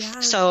 Yeah.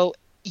 So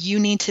you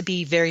need to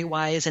be very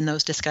wise in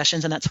those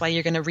discussions, and that's why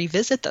you're going to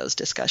revisit those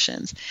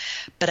discussions.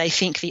 But I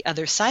think the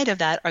other side of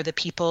that are the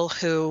people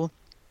who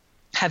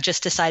have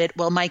just decided,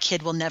 well, my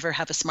kid will never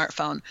have a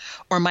smartphone,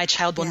 or my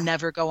child will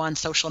never go on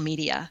social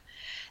media.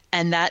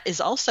 And that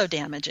is also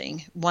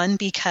damaging. One,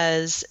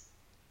 because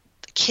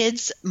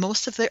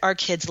most of our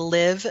kids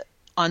live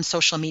on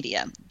social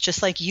media,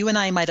 just like you and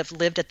I might have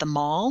lived at the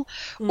mall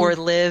or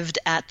lived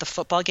at the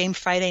football game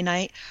Friday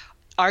night.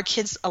 Our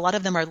kids, a lot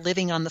of them are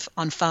living on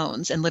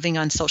phones and living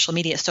on social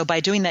media. So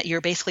by doing that,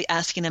 you're basically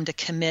asking them to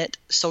commit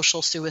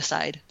social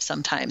suicide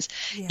sometimes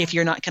if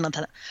you're not going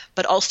to.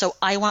 But also,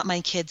 I want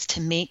my kids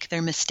to make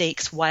their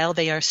mistakes while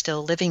they are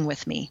still living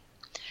with me.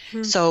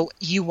 So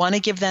you want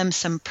to give them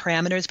some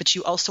parameters, but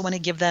you also want to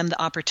give them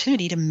the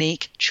opportunity to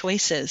make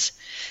choices,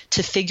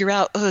 to figure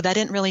out, oh, that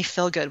didn't really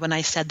feel good when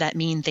I said that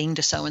mean thing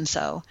to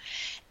so-and-so.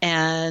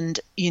 And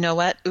you know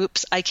what?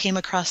 Oops, I came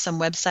across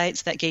some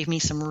websites that gave me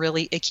some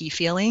really icky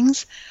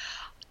feelings.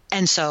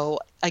 And so,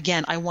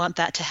 again, I want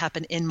that to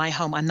happen in my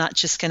home. I'm not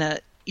just going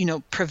to,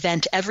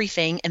 prevent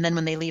everything. And then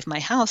when they leave my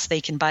house,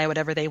 they can buy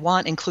whatever they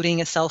want,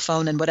 including a cell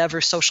phone and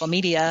whatever social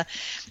media.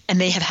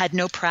 And they have had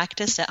no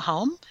practice at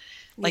home.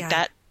 Like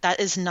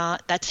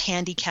that's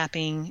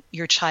handicapping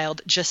your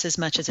child just as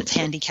much as it's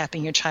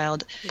handicapping your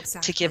child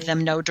to give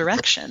them no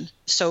direction.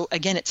 So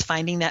again, it's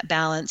finding that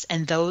balance,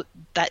 and though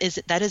that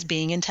is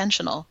being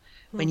intentional.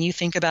 When you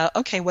think about,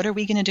 okay, what are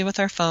we going to do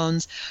with our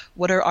phones?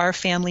 What are our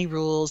family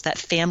rules, that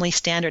family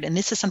standard? And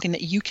this is something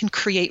that you can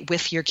create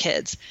with your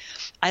kids.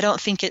 I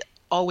don't think it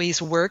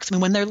always works. I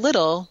mean, when they're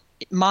little,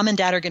 mom and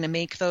dad are going to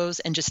make those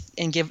and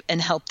give and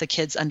help the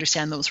kids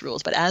understand those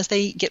rules. But as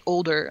they get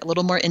older, a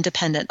little more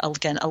independent,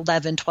 again,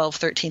 11, 12,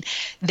 13,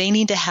 they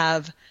need to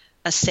have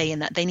a say in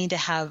that. They need to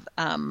have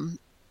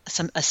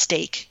a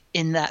stake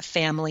in that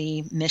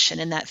family mission,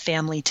 in that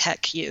family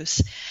tech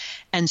use.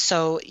 And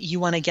so you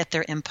want to get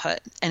their input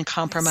and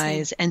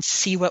compromise and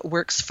see what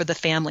works for the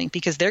family,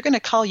 because they're going to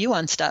call you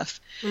on stuff.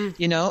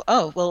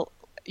 Oh, well,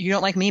 you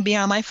don't like me being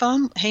on my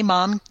phone? Hey,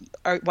 Mom,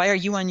 why are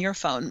you on your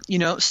phone?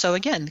 So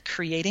again,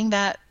 creating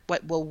that,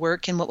 what will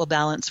work and what will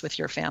balance with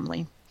your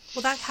family.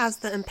 Well, that has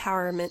the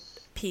empowerment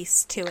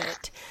piece to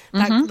it.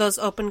 That those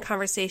open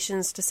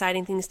conversations,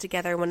 deciding things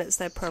together when it's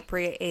the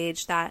appropriate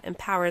age, that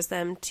empowers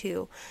them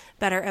to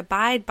better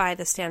abide by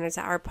the standards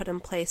that are put in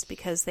place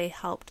because they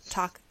helped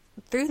talk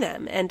through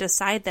them and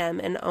decide them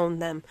and own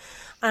them.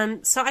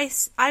 So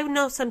I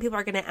know some people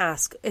are going to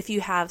ask if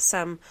you have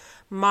some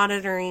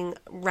monitoring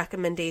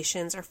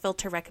recommendations or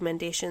filter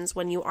recommendations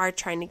when you are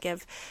trying to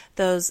give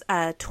those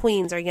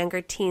tweens or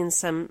younger teens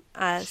some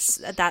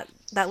that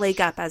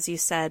leg up, as you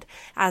said,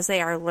 as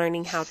they are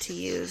learning how to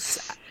use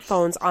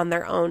phones on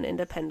their own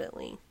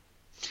independently.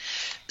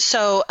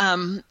 So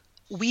I'm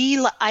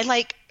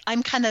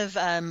kind of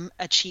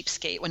a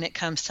cheapskate when it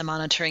comes to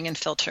monitoring and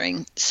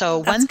filtering.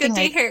 So that's good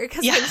to hear,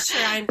 because I'm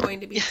sure I'm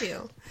going to be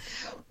too.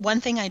 One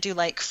thing I do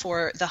like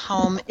for the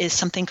home is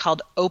something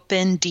called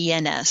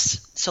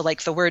OpenDNS. So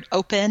like the word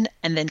open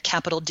and then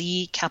capital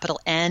D, capital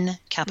N,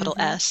 capital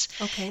S.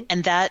 Okay.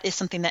 And that is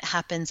something that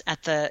happens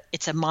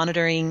it's a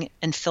monitoring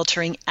and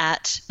filtering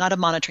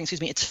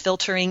it's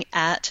filtering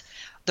at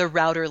the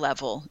router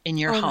level in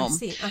your home. I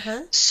see.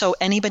 So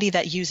anybody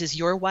that uses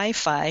your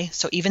Wi-Fi,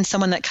 so even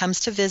someone that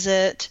comes to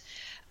visit,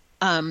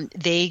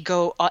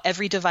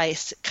 every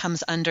device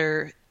comes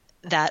under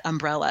that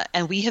umbrella.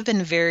 And we have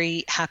been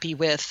very happy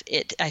with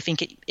it. I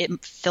think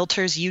it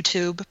filters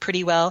YouTube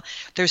pretty well.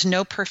 There's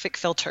no perfect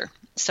filter.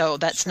 So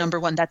that's number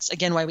one. That's,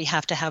 again, why we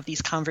have to have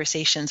these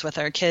conversations with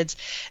our kids,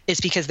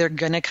 is because they're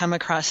going to come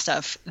across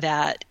stuff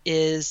that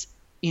is,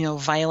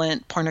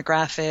 violent,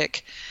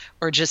 pornographic,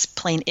 or just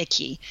plain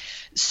icky.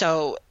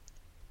 So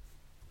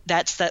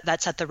that's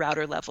at the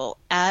router level.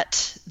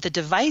 At the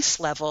device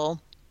level,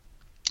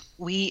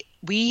 I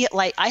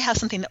have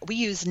something that we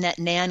use Net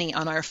Nanny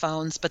on our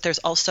phones, but there's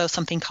also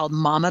something called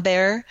Mama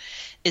Bear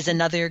is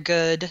another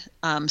good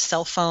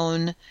cell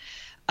phone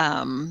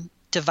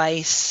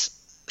device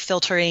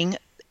filtering.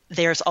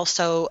 There's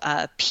also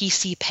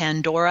PC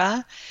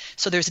Pandora.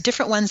 So there's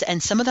different ones,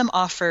 and some of them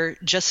offer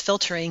just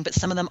filtering, but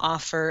some of them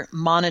offer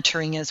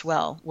monitoring as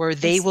well, where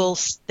they'll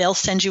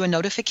send you a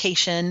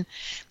notification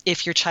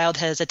if your child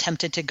has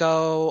attempted to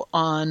go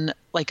on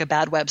like a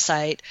bad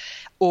website,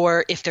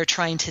 or if they're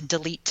trying to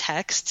delete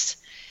texts.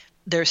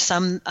 There's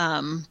some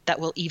that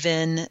will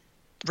even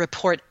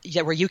report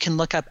where you can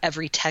look up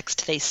every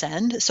text they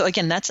send. So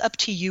again, that's up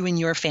to you and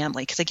your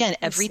family, because again,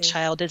 every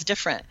child is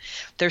different.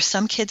 There's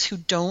some kids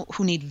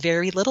who need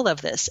very little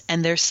of this,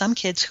 and there's some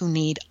kids who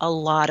need a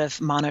lot of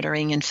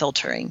monitoring and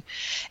filtering.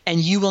 And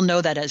you will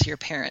know that as your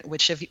parent,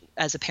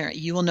 as a parent,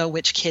 you will know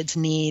which kids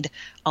need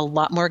a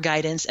lot more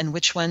guidance and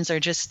which ones are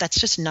that's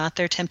just not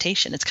their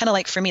temptation. It's kind of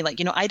like for me, like,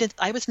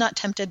 I was not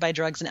tempted by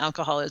drugs and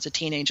alcohol as a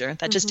teenager.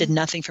 That just did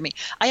nothing for me.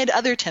 I had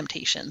other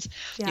temptations.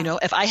 Yeah.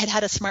 If I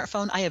had a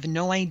smartphone, I have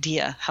no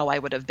idea how I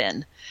would have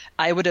been.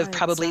 I would have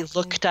probably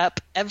looked up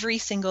every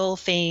single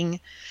thing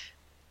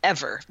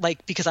ever,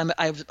 like, because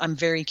I'm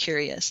very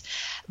curious.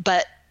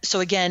 But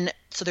so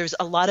there's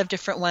a lot of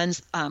different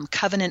ones.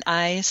 Covenant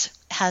Eyes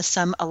has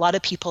a lot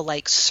of people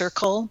like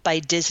Circle by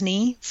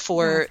Disney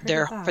for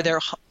their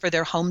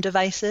home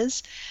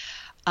devices.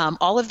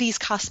 All of these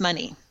cost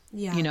money.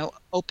 Yeah.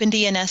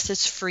 OpenDNS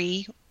is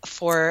free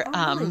for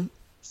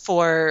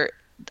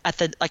at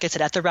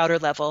the router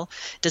level.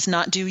 Does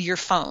not do your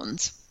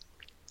phones.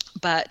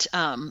 But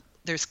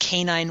there's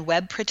K9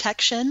 Web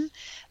Protection.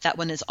 That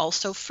one is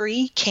also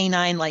free.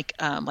 K9, like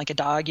a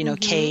dog,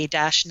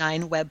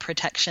 K-9 Web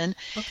Protection.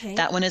 Okay.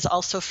 That one is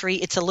also free.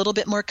 It's a little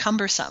bit more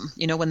cumbersome.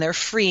 When they're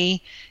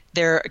free,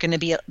 they're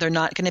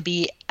not going to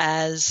be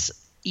as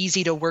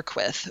easy to work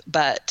with,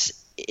 but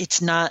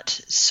it's not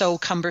so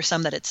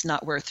cumbersome that it's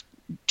not worth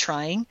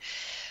trying.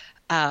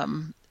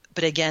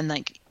 But again,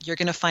 like, you're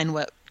going to find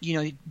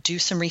do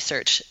some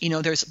research.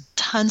 There's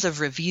tons of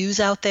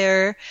reviews out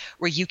there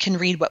where you can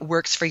read what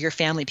works for your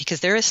family, because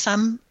there is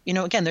some,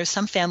 there's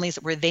some families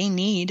where they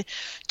need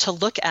to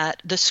look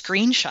at the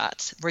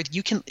screenshots where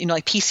you can,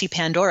 like PC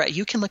Pandora,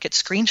 you can look at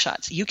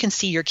screenshots. You can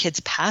see your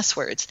kids'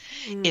 passwords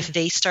if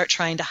they start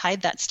trying to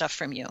hide that stuff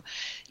from you,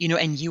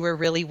 and you are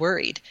really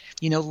worried.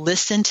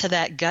 Listen to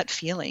that gut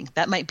feeling.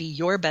 That might be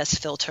your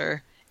best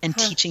filter. And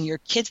teaching your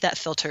kids that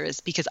filter is,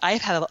 because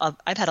I've had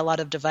a lot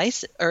of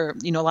a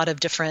lot of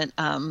different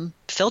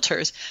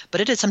filters,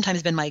 but it has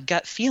sometimes been my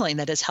gut feeling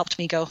that has helped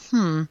me go,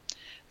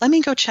 let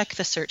me go check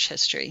the search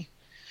history.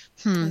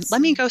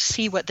 Let me go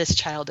see what this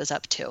child is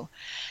up to.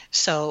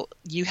 So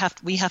we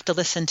have to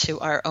listen to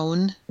our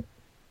own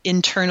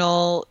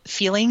internal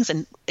feelings,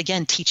 and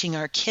again, teaching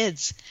our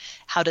kids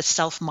how to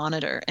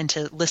self-monitor and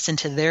to listen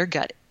to their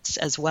gut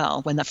as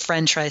well. When a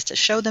friend tries to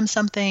show them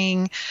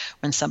something,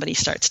 when somebody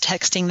starts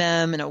texting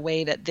them in a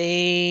way that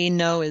they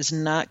know is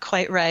not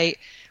quite right,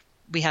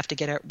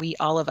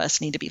 all of us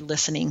need to be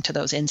listening to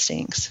those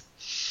instincts.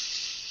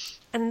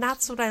 And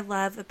that's what I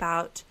love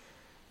about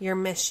your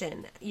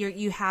mission.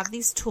 You have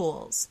these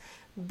tools,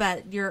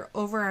 but your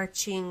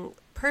overarching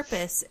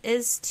purpose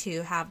is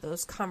to have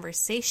those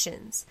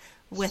conversations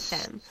with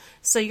them.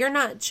 So you're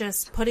not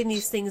just putting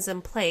these things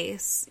in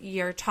place,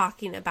 you're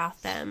talking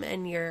about them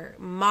and you're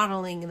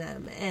modeling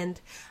them. And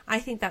I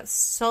think that's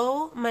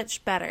so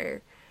much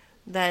better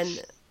than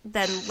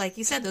like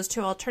you said, those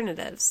two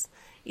alternatives,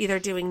 either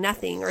doing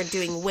nothing or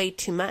doing way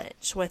too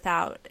much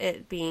without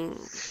it being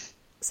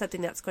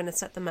something that's going to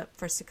set them up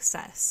for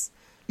success.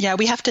 Yeah,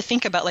 we have to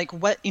think about like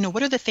what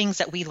are the things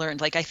that we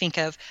learned? Like, I think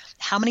of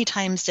how many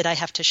times did I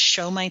have to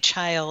show my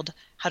child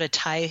how to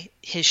tie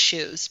his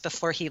shoes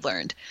before he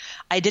learned?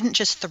 I didn't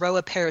just throw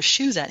a pair of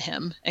shoes at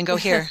him and go,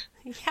 here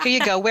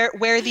you go,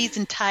 wear these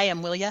and tie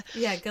them, will ya?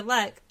 Yeah, good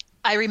luck.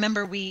 I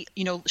remember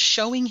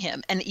showing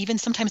him, and even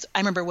sometimes I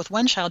remember with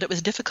one child, it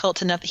was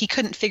difficult enough. He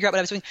couldn't figure out what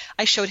I was doing.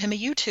 I showed him a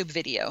YouTube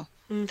video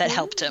that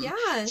helped him.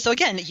 Yeah. So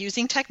again,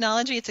 using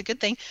technology, it's a good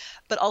thing,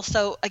 but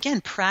also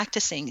again,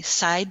 practicing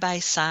side by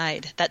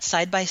side. That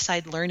side by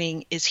side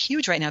learning is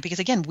huge right now, because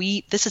again,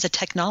 this is a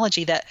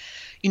technology that,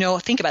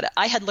 think about it.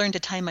 I had learned to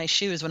tie my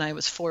shoes when I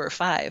was 4 or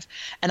 5,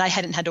 and I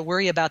hadn't had to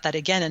worry about that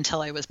again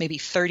until I was maybe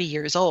 30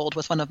 years old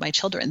with one of my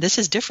children. This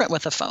is different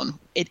with a phone.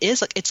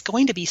 It's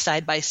going to be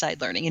side by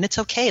side learning, and it's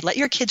okay. Let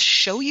your kids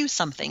show you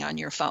something on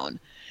your phone.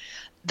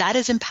 That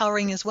is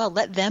empowering as well.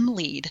 Let them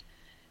lead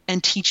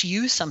and teach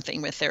you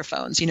something with their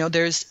phones.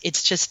 There's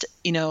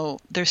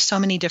so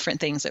many different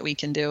things that we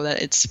can do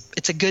that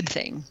it's a good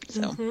thing.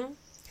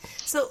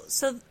 So,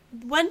 so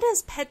when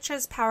does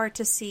Petra's Power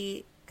to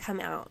See come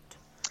out?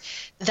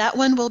 That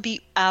one will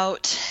be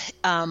out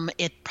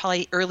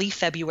probably early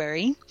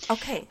February.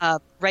 Okay.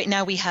 Right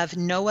now we have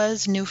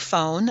Noah's New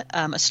Phone,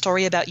 a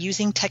story about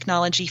using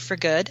technology for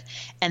good,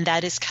 and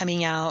that is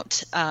coming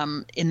out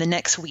in the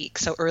next week,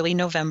 so early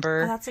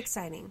November. Oh, that's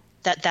exciting.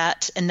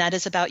 That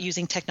is about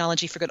using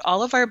technology for good.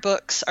 All of our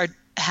books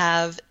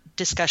have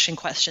discussion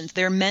questions.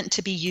 They're meant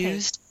to be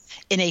used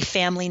in a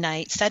family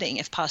night setting,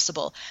 if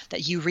possible,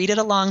 that you read it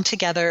along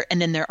together.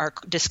 And then there are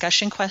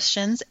discussion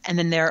questions. And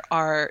then there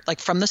are, like,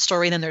 from the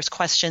story, then there's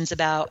questions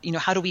about,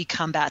 how do we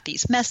combat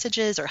these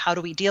messages, or how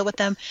do we deal with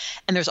them?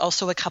 And there's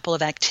also a couple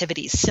of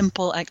activities,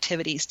 simple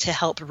activities, to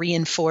help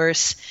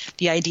reinforce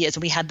the ideas.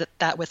 And we had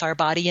that with our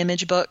body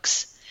image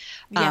books.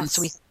 Yes.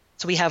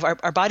 So we have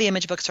our body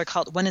image books are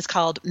called, one is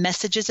called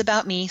Messages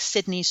About Me,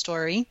 Sydney's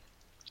Story,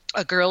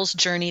 A Girl's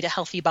Journey to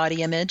Healthy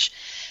Body Image.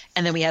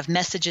 And then we have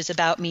Messages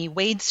About Me,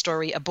 Wade's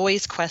Story, A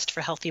Boy's Quest for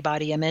Healthy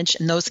Body Image.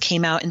 And those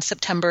came out in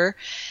September.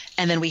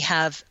 And then we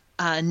have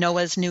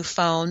Noah's New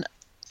Phone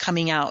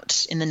coming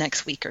out in the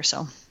next week or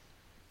so.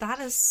 That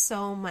is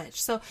so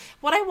much. So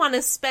what I want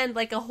to spend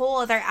like a whole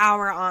other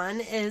hour on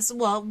is,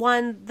 well,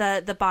 one,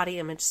 the body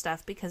image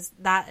stuff, because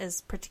that is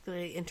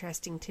particularly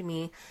interesting to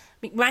me.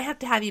 We might have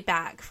to have you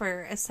back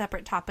for a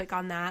separate topic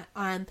on that.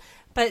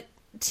 But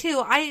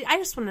two, I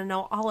just want to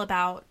know all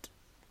about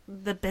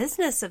the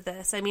business of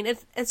this. I mean,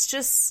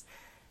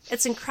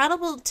 it's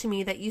incredible to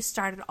me that you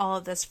started all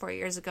of this 4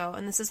 years ago,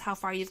 and this is how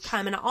far you've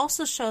come. And it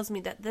also shows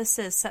me that this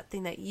is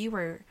something that you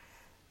were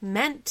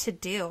meant to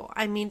do.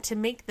 I mean, to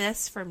make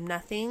this from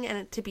nothing and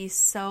it to be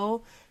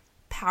so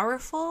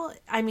powerful.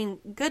 I mean,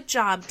 good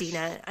job,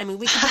 Dina. I mean,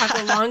 we could talk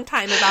a long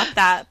time about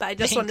that, but I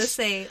just want to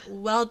say,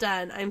 well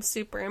done. I'm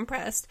super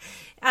impressed.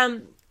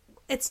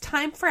 It's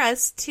time for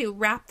us to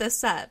wrap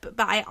this up,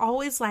 but I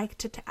always like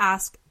to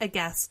ask a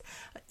guest,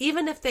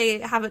 even if they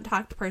haven't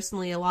talked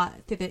personally a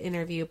lot through the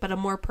interview, but a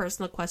more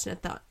personal question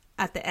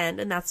at the end,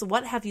 and that's,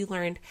 what have you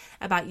learned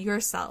about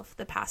yourself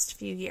the past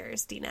few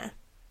years, Dina?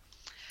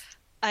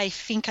 I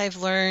think I've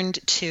learned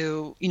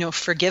to,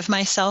 forgive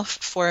myself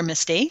for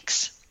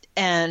mistakes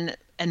and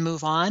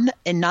move on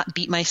and not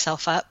beat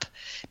myself up,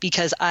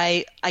 because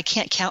I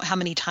can't count how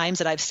many times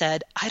that I've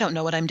said, I don't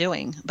know what I'm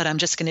doing, but I'm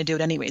just going to do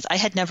it anyways. I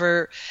had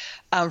never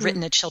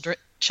written a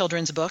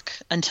children's book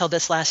until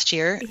this last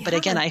year. Yeah. But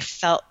again, I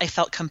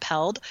felt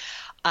compelled.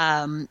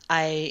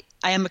 I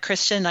am a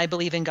Christian. I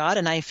believe in God,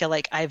 and I feel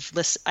like I've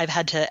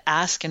had to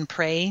ask and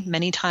pray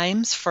many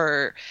times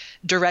for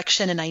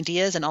direction and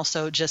ideas, and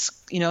also just,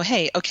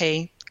 hey,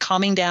 okay,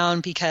 calming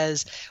down,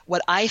 because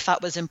what I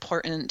thought was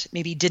important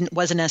maybe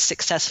wasn't as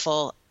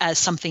successful as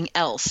something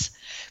else,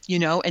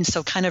 and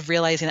so kind of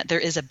realizing that there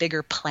is a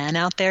bigger plan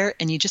out there,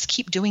 and you just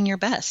keep doing your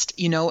best.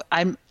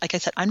 Like I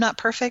said, I'm not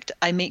perfect.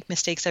 I make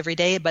mistakes every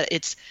day, but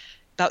it's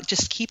about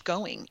just keep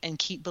going and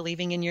keep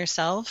believing in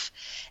yourself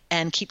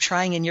and keep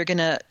trying. And you're going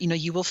to,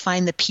 you will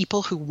find the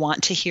people who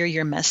want to hear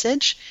your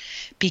message,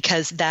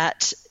 because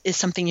that is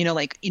something,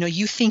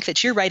 you think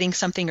that you're writing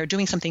something or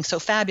doing something so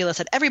fabulous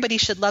that everybody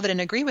should love it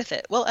and agree with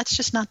it. Well, that's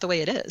just not the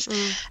way it is.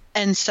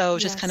 And so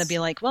just kind of be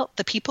like, well,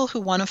 the people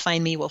who want to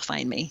find me will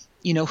find me,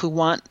 who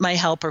want my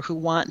help or who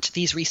want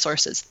these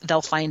resources,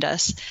 they'll find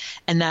us.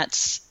 And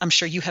that's, I'm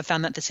sure you have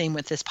found that the same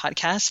with this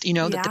podcast,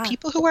 that the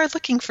people who are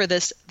looking for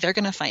this, they're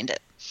going to find it.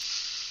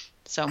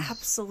 So.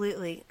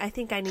 Absolutely. I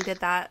think I needed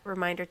that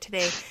reminder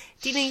today.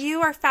 Dina,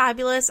 you are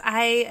fabulous.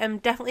 I am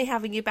definitely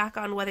having you back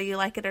on whether you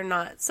like it or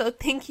not. So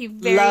thank you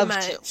very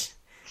much.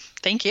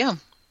 Thank you.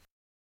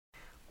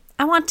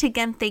 I want to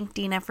again thank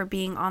Dina for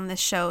being on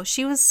this show.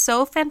 She was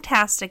so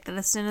fantastic that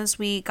as soon as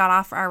we got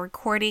off our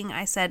recording,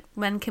 I said,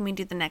 when can we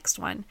do the next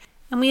one?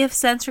 And we have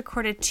since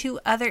recorded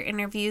 2 other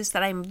interviews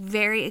that I'm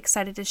very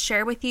excited to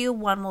share with you.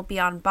 One will be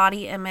on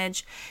body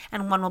image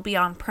and one will be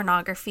on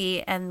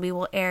pornography, and we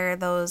will air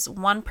those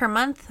one per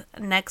month.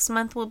 Next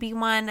month will be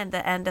one, and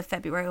the end of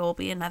February will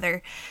be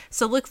another.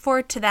 So look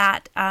forward to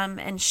that.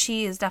 And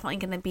she is definitely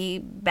going to be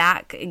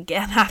back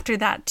again after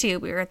that too.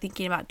 We were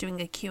thinking about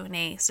doing a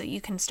Q&A, so you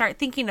can start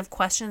thinking of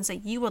questions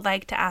that you would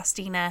like to ask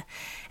Dina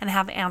and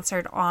have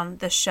answered on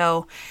the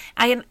show.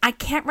 I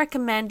can't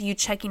recommend you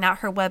checking out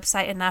her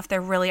website enough. There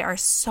really are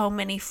so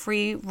many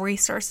free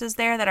resources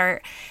there that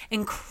are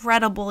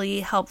incredibly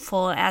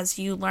helpful as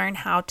you learn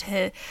how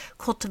to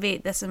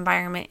cultivate this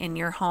environment in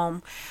your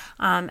home,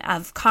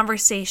 of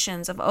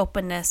conversations, of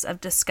openness,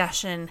 of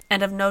discussion,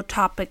 and of no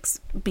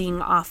topics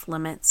being off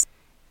limits.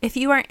 If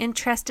you are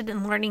interested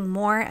in learning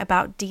more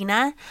about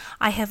Dina,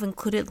 I have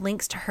included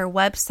links to her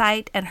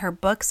website and her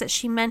books that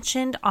she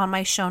mentioned on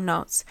my show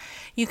notes.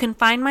 You can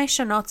find my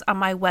show notes on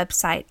my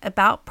website,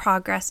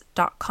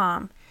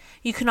 aboutprogress.com.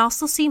 You can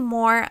also see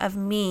more of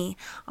me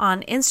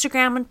on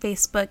Instagram and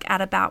Facebook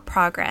at About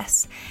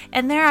Progress.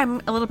 And there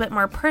I'm a little bit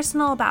more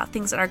personal about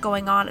things that are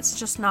going on. It's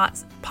just not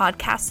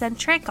podcast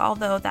centric,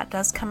 although that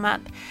does come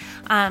up.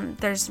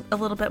 There's a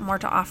little bit more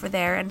to offer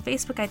there. And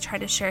Facebook, I try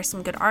to share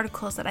some good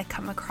articles that I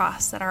come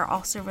across that are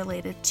also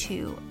related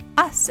to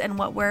us and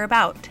what we're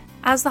about.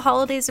 As the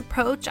holidays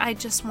approach, I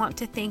just want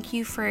to thank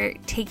you for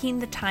taking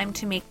the time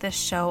to make this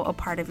show a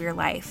part of your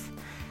life.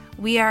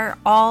 We are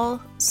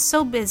all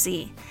so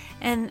busy,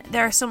 and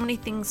there are so many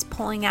things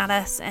pulling at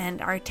us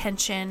and our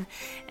attention,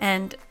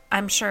 and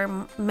I'm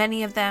sure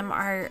many of them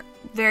are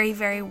very,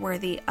 very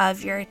worthy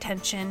of your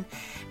attention.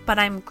 But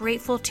I'm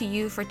grateful to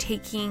you for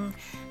taking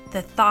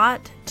the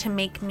thought to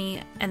make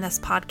me and this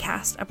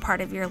podcast a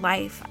part of your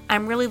life.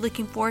 I'm really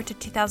looking forward to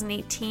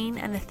 2018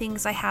 and the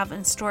things I have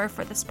in store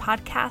for this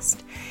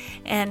podcast,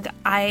 and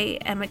I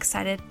am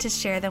excited to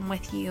share them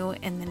with you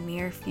in the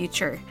near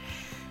future.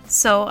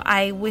 So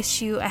I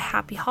wish you a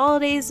happy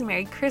holidays,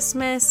 Merry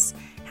Christmas,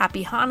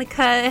 Happy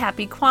Hanukkah,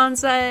 Happy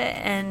Kwanzaa,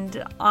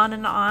 and on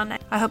and on.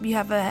 I hope you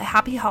have a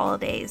happy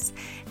holidays.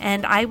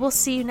 And I will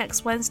see you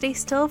next Wednesday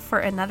still for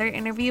another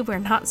interview. We're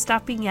not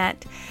stopping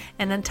yet.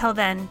 And until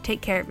then, take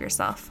care of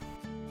yourself.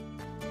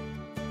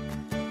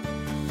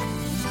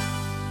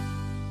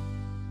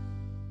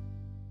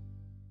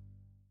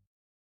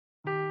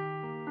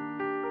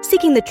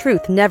 Seeking the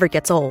truth never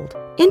gets old.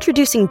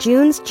 Introducing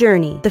June's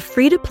Journey, the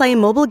free-to-play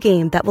mobile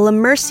game that will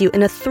immerse you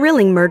in a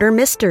thrilling murder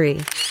mystery.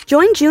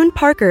 Join June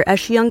Parker as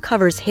she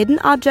uncovers hidden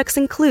objects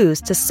and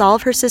clues to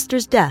solve her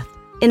sister's death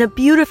in a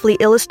beautifully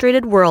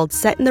illustrated world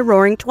set in the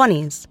Roaring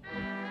 '20s.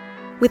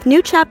 With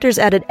new chapters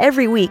added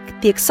every week,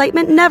 the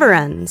excitement never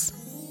ends.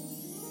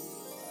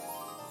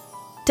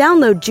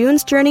 Download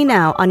June's Journey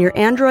now on your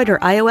Android or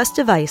iOS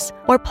device,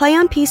 or play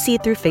on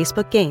PC through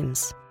Facebook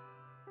Games.